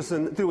Jesus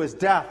and through his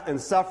death and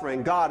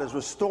suffering, God is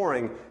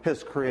restoring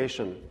his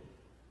creation.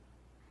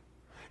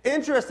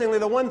 Interestingly,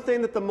 the one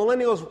thing that the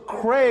millennials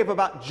crave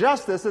about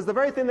justice is the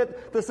very thing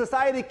that the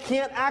society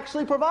can't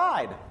actually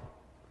provide.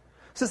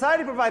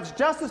 Society provides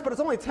justice, but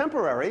it's only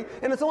temporary,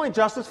 and it's only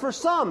justice for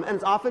some, and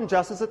it's often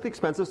justice at the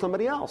expense of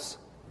somebody else.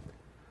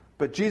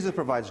 But Jesus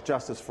provides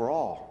justice for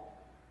all.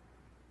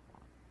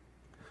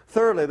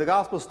 Thirdly, the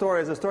gospel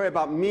story is a story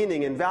about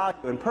meaning and value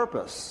and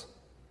purpose.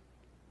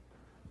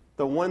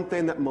 The one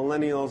thing that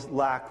millennials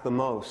lack the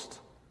most.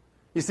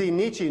 You see,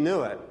 Nietzsche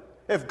knew it.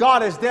 If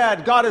God is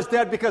dead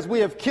because we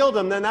have killed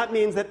him, then that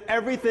means that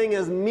everything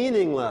is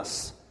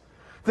meaningless.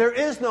 There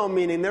is no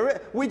meaning.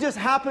 We just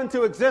happen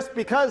to exist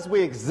because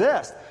we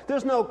exist.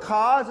 There's no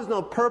cause, there's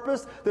no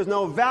purpose, there's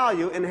no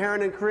value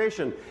inherent in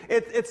creation.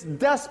 It's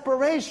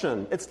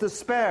desperation, it's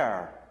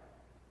despair.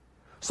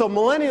 So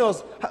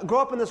millennials grow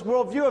up in this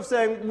worldview of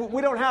saying,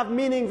 we don't have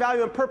meaning,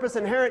 value, and purpose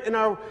inherent in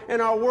our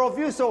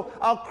worldview, so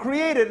I'll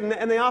create it,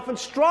 and they often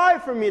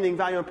strive for meaning,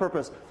 value, and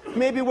purpose.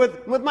 Maybe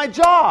with my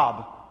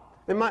job,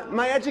 in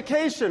my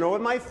education, or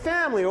with my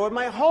family, or with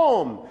my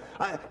home,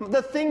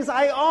 the things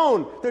I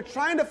own. They're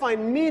trying to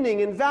find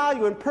meaning and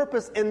value and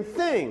purpose in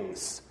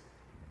things.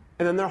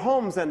 And then their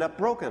homes end up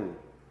broken.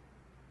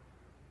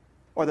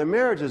 Or their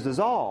marriages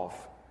dissolve.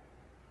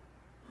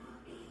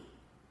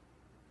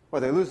 Or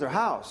they lose their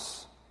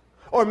house.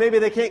 Or maybe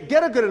they can't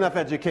get a good enough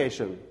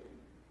education.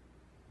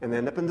 And they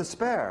end up in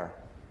despair.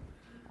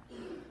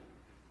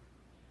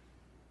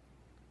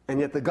 And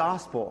yet the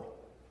gospel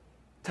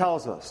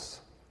tells us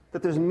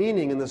that there's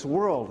meaning in this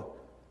world,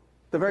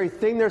 the very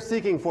thing they're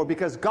seeking for,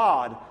 because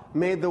God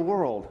made the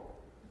world.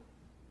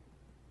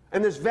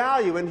 And there's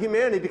value in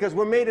humanity because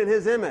we're made in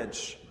his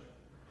image.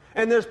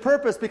 And there's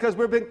purpose because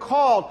we've been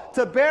called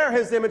to bear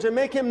his image and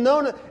make him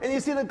known. And you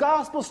see, the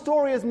gospel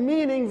story is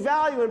meaning,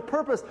 value, and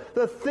purpose,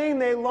 the thing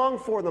they long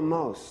for the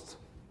most.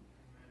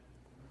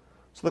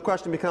 So the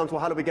question becomes, well,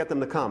 how do we get them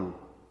to come?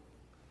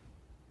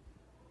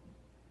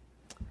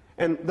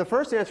 And the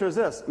first answer is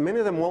this: many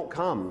of them won't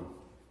come.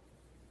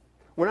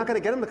 We're not going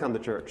to get them to come to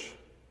church.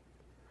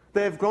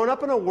 They've grown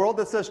up in a world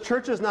that says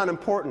church is not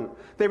important.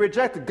 They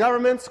reject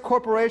governments,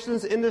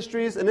 corporations,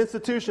 industries, and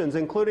institutions,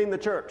 including the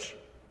church.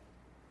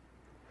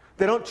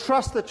 They don't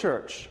trust the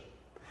church.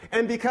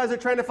 And because they're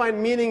trying to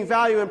find meaning,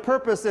 value, and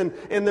purpose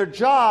in their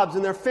jobs,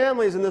 in their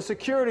families, in their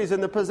securities,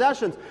 in their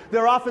possessions,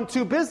 they're often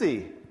too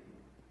busy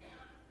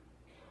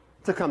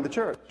to come to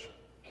church.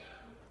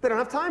 They don't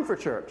have time for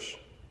church.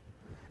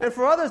 And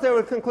for others, they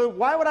would conclude,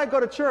 why would I go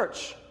to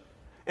church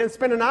and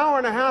spend an hour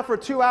and a half or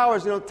 2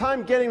 hours,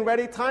 time getting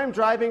ready, time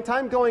driving,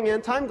 time going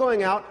in, time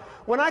going out,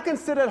 when I can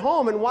sit at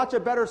home and watch a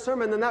better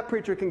sermon than that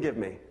preacher can give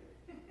me?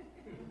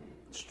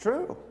 It's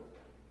true.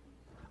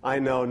 I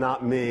know,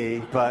 not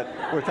me, but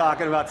we're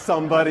talking about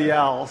somebody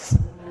else.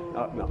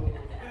 Oh, no.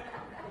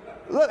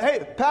 Look,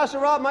 hey, Pastor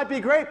Rob might be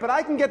great, but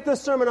I can get this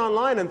sermon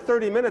online in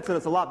 30 minutes and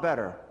it's a lot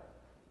better.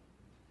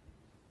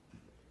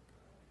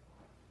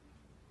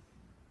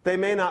 They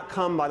may not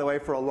come, by the way,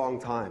 for a long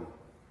time.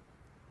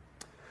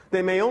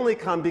 They may only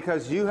come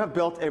because you have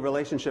built a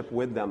relationship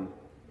with them.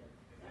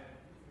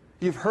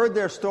 You've heard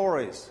their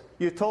stories.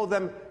 You've told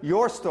them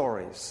your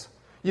stories.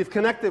 You've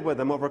connected with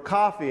them over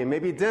coffee and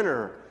maybe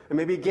dinner and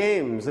maybe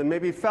games and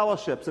maybe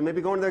fellowships and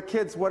maybe going to their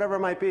kids, whatever it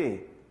might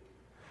be.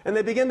 And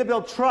they begin to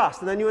build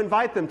trust, and then you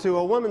invite them to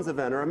a women's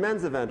event or a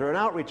men's event or an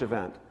outreach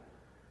event.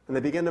 And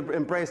they begin to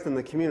embrace them in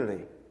the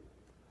community.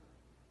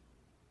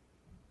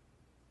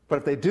 But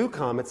if they do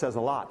come, it says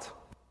a lot.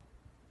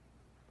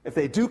 If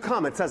they do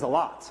come, it says a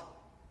lot.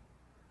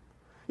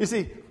 You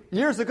see,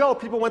 years ago,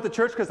 people went to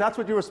church because that's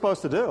what you were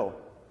supposed to do.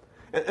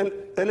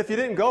 And if you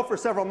didn't go for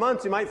several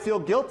months, you might feel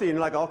guilty, and you're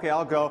like, okay,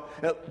 I'll go.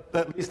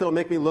 At least it'll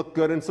make me look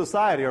good in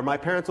society, or my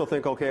parents will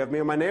think okay of me,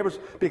 or my neighbors,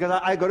 because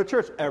I go to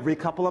church every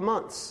couple of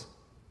months.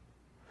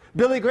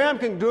 Billy Graham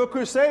can do a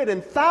crusade,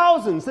 and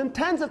thousands and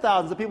tens of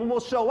thousands of people will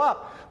show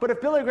up. But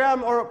if Billy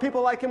Graham or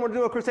people like him were to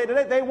do a crusade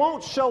today, they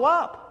won't show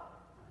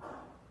up.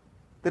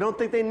 They don't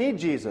think they need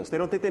Jesus. They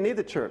don't think they need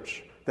the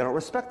church. They don't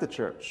respect the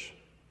church.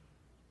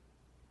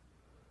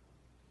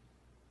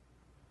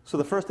 So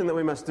the first thing that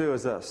we must do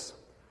is this.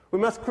 We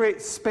must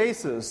create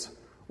spaces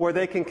where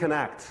they can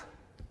connect.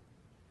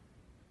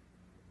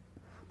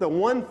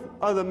 One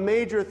of the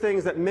major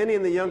things that many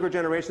in the younger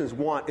generations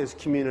want is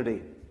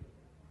community.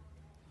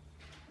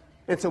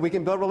 And so we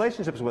can build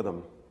relationships with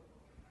them.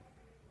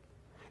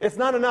 It's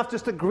not enough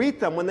just to greet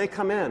them when they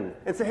come in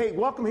and say, hey,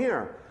 welcome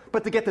here,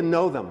 but to get to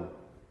know them.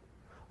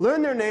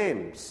 Learn their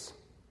names.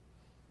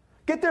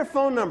 Get their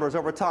phone numbers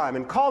over time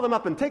and call them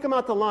up and take them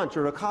out to lunch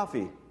or a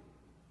coffee.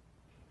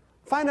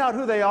 Find out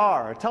who they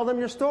are. Tell them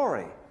your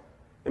story.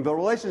 And build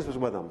relationships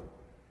with them.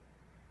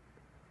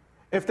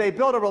 If they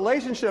build a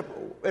relationship,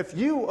 if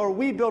you or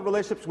we build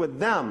relationships with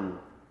them,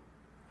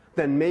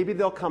 then maybe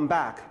they'll come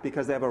back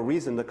because they have a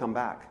reason to come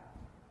back.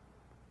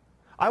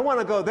 I want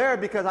to go there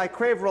because I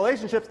crave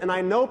relationships and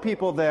I know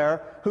people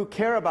there who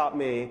care about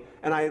me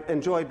and I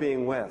enjoy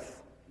being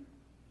with.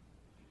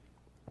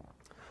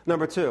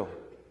 Number 2,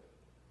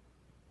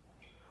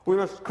 we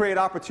must create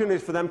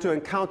opportunities for them to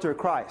encounter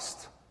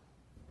Christ.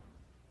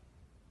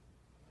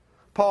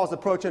 Paul's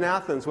approach in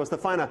Athens was to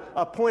find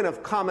a point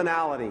of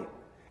commonality.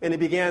 And he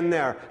began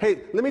there.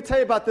 Hey, let me tell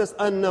you about this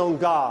unknown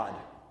God.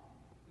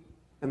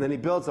 And then he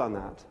builds on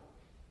that.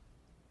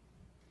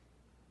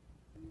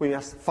 We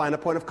must find a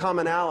point of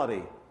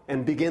commonality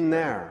and begin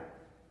there.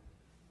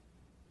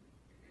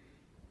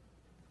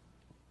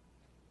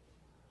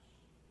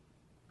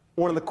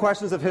 One of the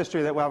questions of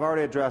history that I've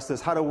already addressed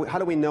is how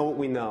do we know what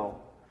we know?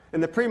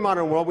 In the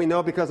pre-modern world, we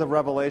know because of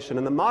revelation.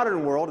 In the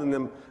modern world, in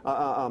the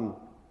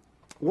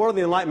world of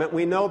the Enlightenment,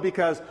 we know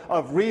because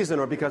of reason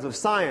or because of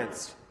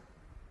science.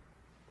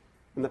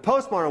 In the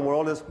postmodern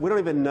world, we don't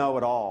even know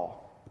at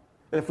all.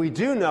 And if we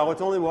do know,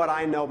 it's only what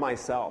I know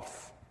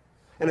myself.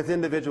 And it's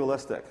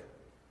individualistic.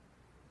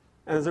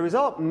 And as a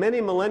result, many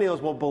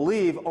millennials will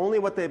believe only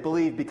what they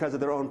believe because of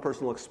their own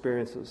personal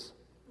experiences.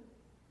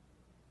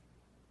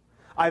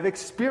 I've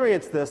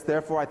experienced this,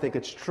 therefore I think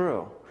it's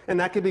true. And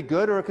that could be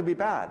good or it could be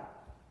bad.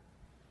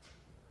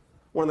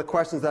 One of the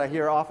questions that I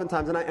hear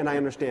oftentimes, and I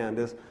understand,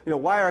 is,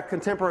 why are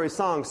contemporary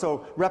songs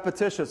so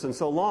repetitious and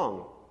so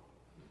long?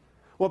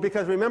 Well,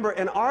 because remember,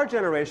 in our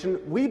generation,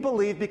 we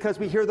believe because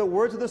we hear the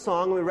words of the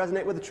song and we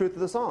resonate with the truth of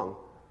the song.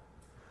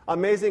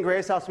 Amazing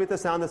grace, how sweet the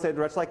sound that saved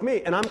a wretch like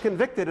me. And I'm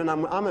convicted and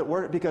I'm at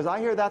work because I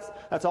hear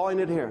that's all I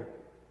need to hear.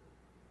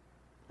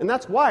 And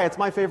that's why it's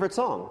my favorite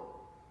song.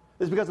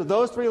 It's because of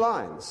those 3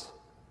 lines.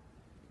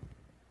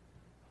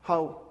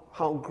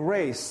 How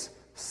grace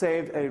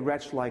saved a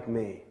wretch like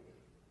me.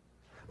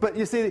 But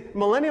you see,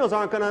 millennials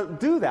aren't going to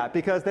do that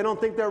because they don't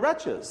think they're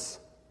wretches.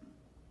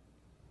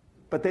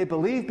 But they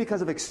believe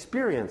because of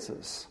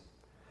experiences.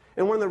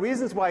 And one of the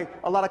reasons why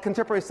a lot of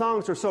contemporary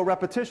songs are so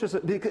repetitious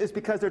is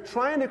because they're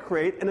trying to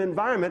create an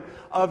environment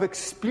of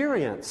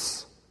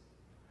experience.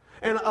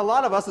 And a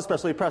lot of us,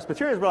 especially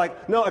Presbyterians, we're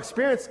like, no,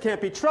 experience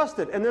can't be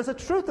trusted. And there's a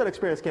truth that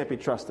experience can't be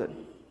trusted.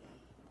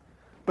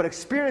 But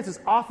experience is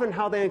often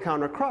how they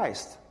encounter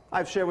Christ.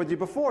 I've shared with you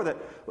before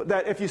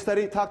that if you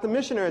talk to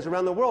missionaries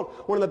around the world,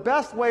 one of the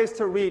best ways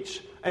to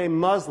reach a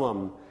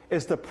Muslim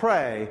is to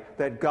pray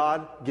that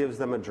God gives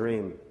them a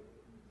dream.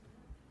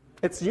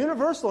 It's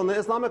universal in the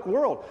Islamic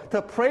world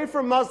to pray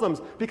for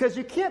Muslims because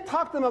you can't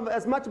talk to them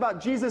as much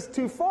about Jesus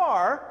too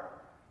far,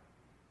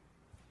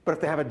 but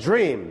if they have a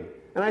dream.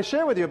 And I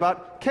share with you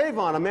about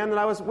Kayvon, a man that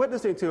I was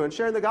witnessing to and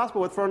sharing the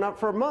gospel with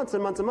for months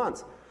and months and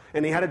months.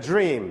 And he had a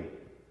dream.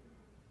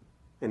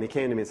 And he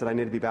came to me and said, I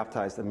need to be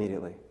baptized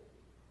immediately.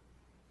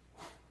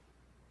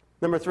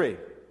 Number 3,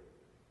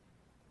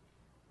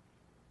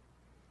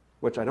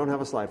 which I don't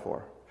have a slide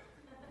for.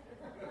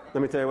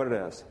 Let me tell you what it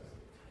is.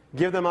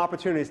 Give them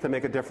opportunities to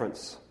make a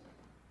difference.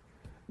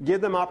 Give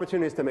them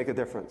opportunities to make a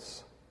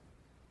difference.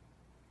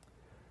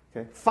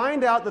 Okay?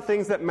 Find out the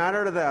things that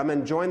matter to them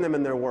and join them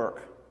in their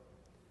work.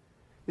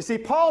 You see,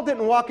 Paul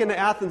didn't walk into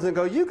Athens and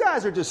go, you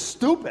guys are just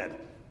stupid.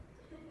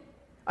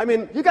 I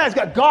mean, you guys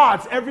got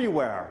gods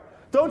everywhere.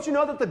 Don't you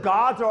know that the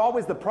gods are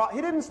always the problem?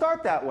 He didn't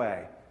start that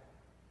way.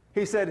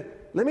 He said,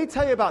 let me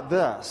tell you about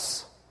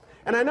this.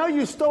 And I know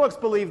you Stoics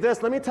believe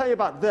this. Let me tell you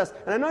about this.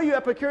 And I know you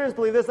Epicureans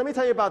believe this. Let me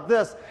tell you about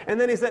this. And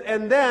then he said,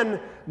 and then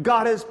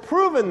God has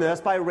proven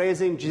this by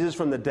raising Jesus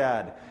from the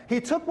dead. He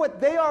took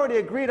what they already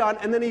agreed on,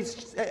 and then he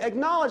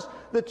acknowledged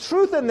the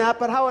truth in that,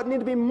 but how it needed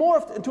to be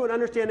morphed into an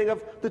understanding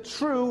of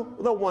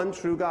the one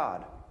true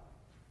God.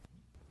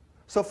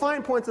 So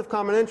find points of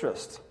common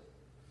interest.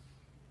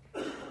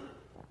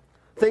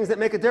 things that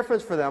make a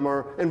difference for them,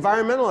 or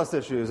environmentalist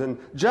issues and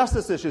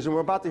justice issues. And we're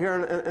about to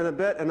hear in a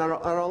bit in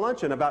our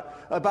luncheon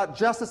about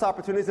justice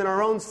opportunities in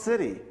our own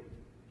city.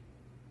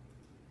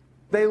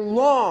 They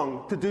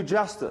long to do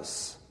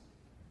justice.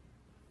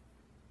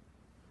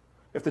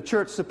 If the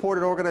church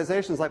supported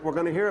organizations like we're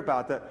going to hear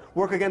about that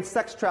work against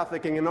sex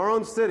trafficking in our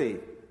own city,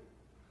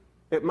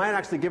 it might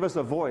actually give us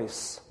a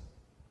voice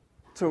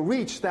to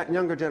reach that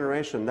younger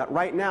generation that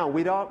right now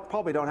we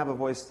probably don't have a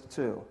voice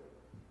to.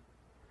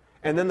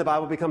 And then the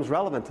Bible becomes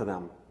relevant to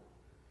them.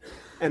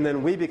 And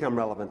then we become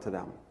relevant to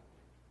them.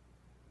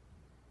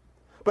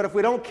 But if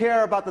we don't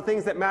care about the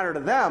things that matter to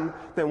them,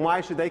 then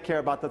why should they care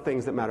about the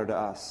things that matter to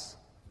us?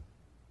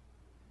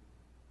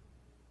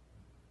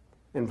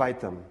 Invite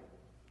them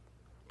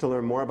to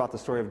learn more about the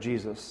story of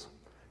Jesus,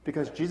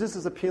 because Jesus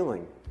is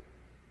appealing.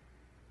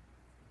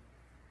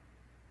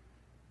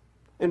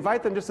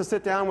 Invite them just to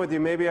sit down with you.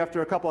 Maybe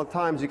after a couple of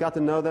times you got to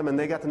know them and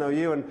they got to know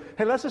you, and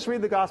hey, let's just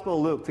read the Gospel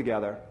of Luke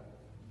together.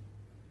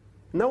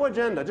 No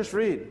agenda, just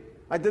read.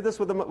 I did this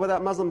with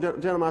that Muslim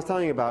gentleman I was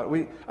telling you about.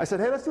 I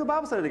said, hey, let's do a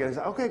Bible study together. He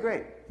said, okay,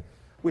 great.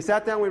 We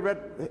sat down,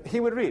 he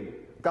would read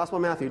Gospel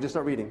of Matthew, just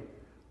start reading.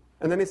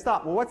 And then he'd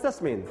stop. Well, what's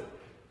this mean?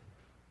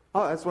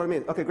 Oh, that's what it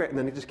means. Okay, great. And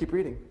then he'd just keep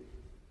reading.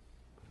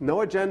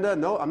 No agenda,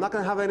 no, I'm not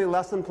going to have any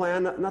lesson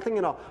plan, nothing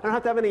at all. I don't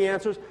have to have any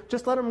answers.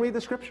 Just let them read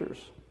the scriptures.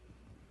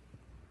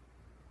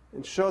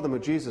 And show them who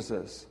Jesus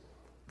is.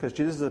 Because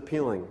Jesus is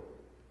appealing.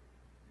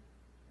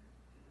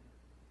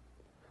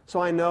 So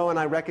I know and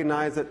I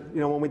recognize that,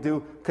 when we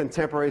do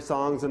contemporary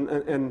songs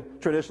and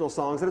traditional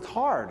songs, that it's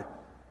hard.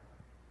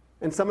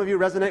 And some of you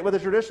resonate with the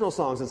traditional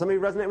songs, and some of you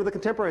resonate with the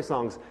contemporary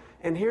songs.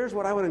 And here's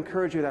what I would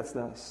encourage you, that's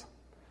this.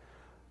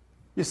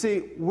 You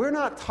see, we're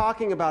not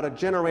talking about a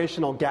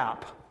generational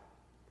gap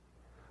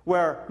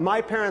where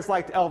my parents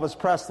liked Elvis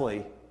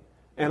Presley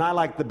and I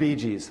liked the Bee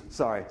Gees.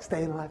 Sorry,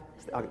 staying alive.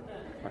 Okay.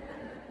 Right.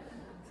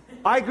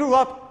 I grew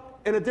up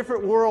in a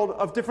different world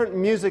of different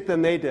music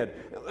than they did.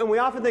 And we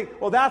often think,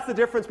 well, that's the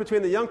difference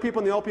between the young people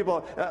and the old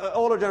people,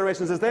 older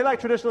generations, is they like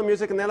traditional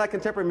music and they like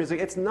contemporary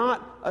music. It's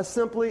not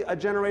simply a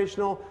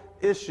generational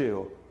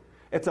issue.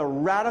 It's a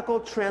radical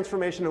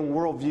transformation in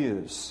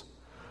worldviews.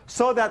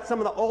 So that some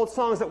of the old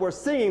songs that we're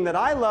singing that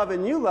I love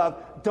and you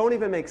love don't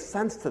even make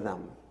sense to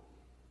them.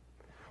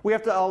 We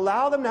have to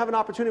allow them to have an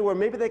opportunity where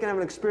maybe they can have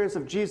an experience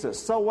of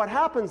Jesus. So what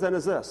happens then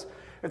is this.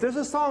 If there's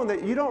a song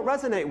that you don't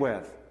resonate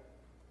with,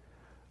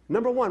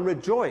 number one,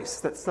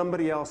 rejoice that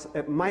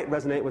it might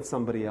resonate with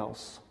somebody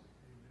else.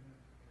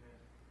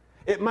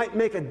 It might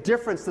make a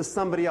difference to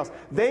somebody else.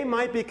 They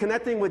might be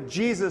connecting with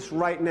Jesus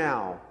right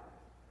now.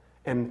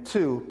 And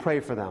two, pray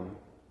for them.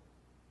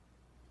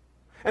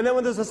 And then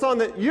when there's a song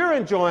that you're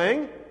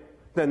enjoying,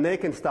 then they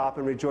can stop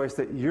and rejoice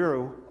that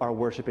you are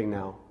worshiping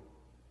now.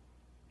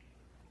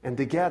 And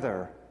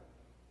together,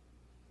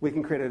 we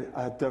can create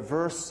a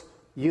diverse,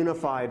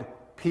 unified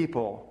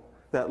people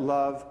that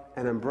love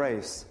and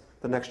embrace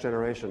the next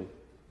generation.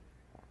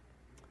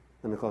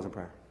 Let me close in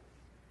prayer.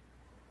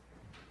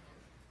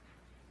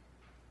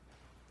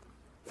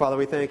 Father,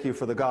 we thank you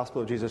for the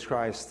gospel of Jesus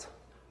Christ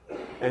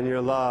and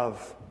your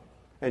love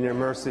and your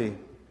mercy.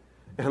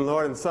 And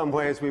Lord, in some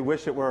ways, we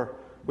wish it were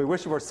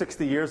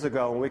 60 years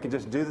ago and we could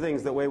just do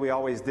things the way we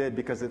always did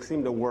because it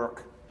seemed to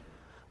work.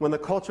 When the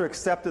culture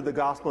accepted the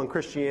gospel and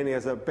Christianity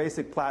as a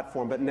basic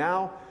platform, but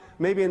now,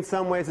 maybe in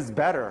some ways it's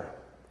better.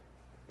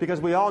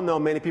 Because we all know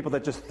many people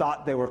that just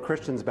thought they were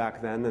Christians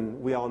back then,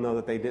 and we all know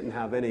that they didn't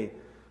have any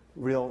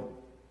real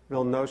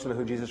notion of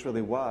who Jesus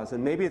really was.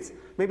 And maybe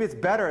it's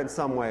better in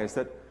some ways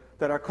that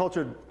our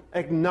culture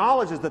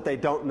acknowledges that they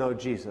don't know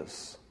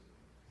Jesus.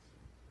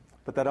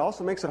 But that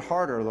also makes it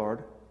harder,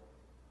 Lord.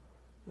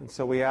 And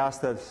so we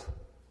ask that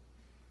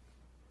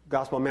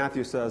Gospel of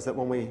Matthew says that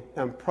when we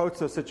approach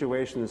those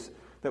situations,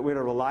 that we're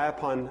to rely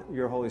upon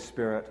your Holy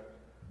Spirit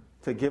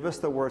to give us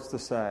the words to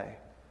say.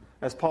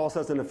 As Paul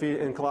says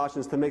in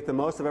Colossians, to make the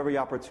most of every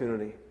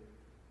opportunity.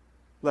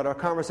 Let our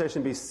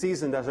conversation be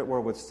seasoned, as it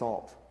were, with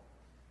salt.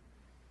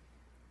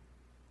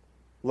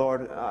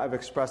 Lord, I've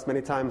expressed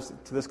many times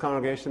to this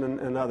congregation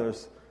and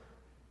others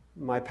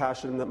my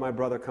passion that my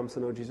brother comes to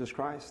know Jesus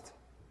Christ.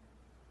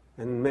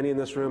 And many in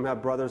this room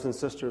have brothers and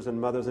sisters and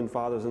mothers and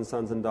fathers and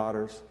sons and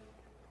daughters,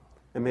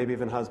 and maybe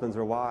even husbands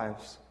or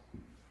wives.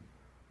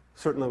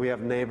 Certainly we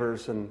have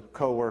neighbors and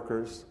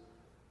co-workers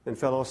and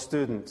fellow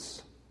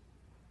students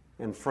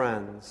and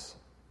friends.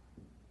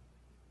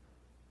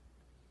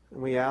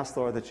 And we ask,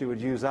 Lord, that you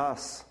would use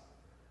us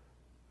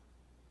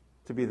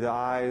to be the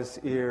eyes,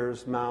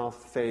 ears, mouth,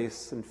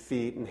 face, and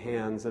feet and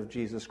hands of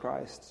Jesus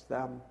Christ,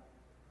 them.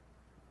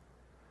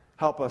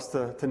 Help us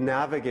to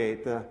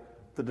navigate the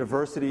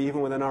diversity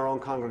even within our own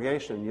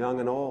congregation, young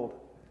and old.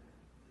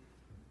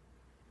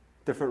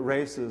 Different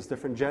races,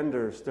 different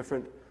genders,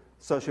 different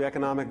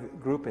socioeconomic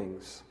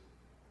groupings.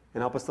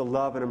 And help us to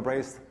love and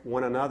embrace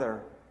one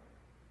another,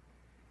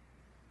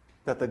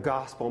 that the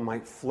gospel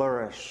might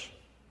flourish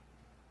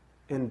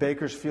in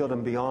Bakersfield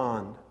and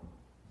beyond.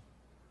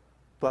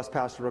 Bless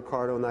Pastor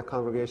Ricardo and that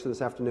congregation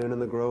this afternoon in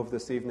the Grove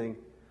this evening.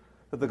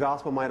 that the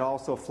gospel might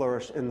also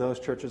flourish in those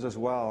churches as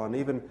well. And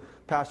even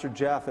Pastor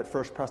Jeff at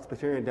First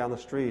Presbyterian down the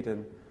street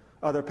and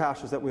other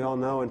pastors that we all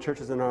know and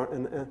churches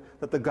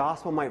that the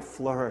gospel might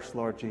flourish,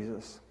 Lord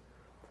Jesus,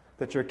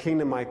 that your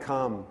kingdom might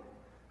come.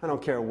 I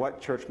don't care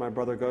what church my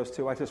brother goes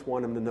to. I just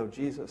want him to know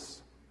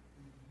Jesus.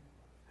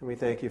 And we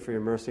thank you for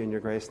your mercy and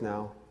your grace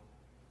now.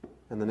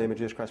 In the name of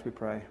Jesus Christ we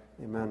pray.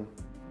 Amen.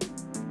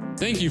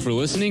 Thank you for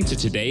listening to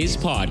today's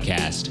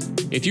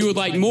podcast. If you would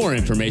like more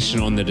information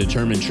on the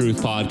Determined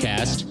Truth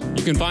podcast,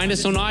 you can find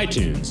us on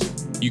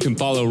iTunes. You can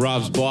follow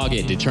Rob's blog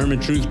at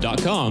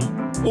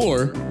determinedtruth.com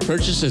or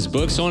purchase his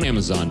books on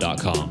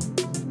Amazon.com.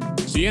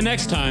 See you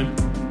next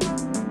time.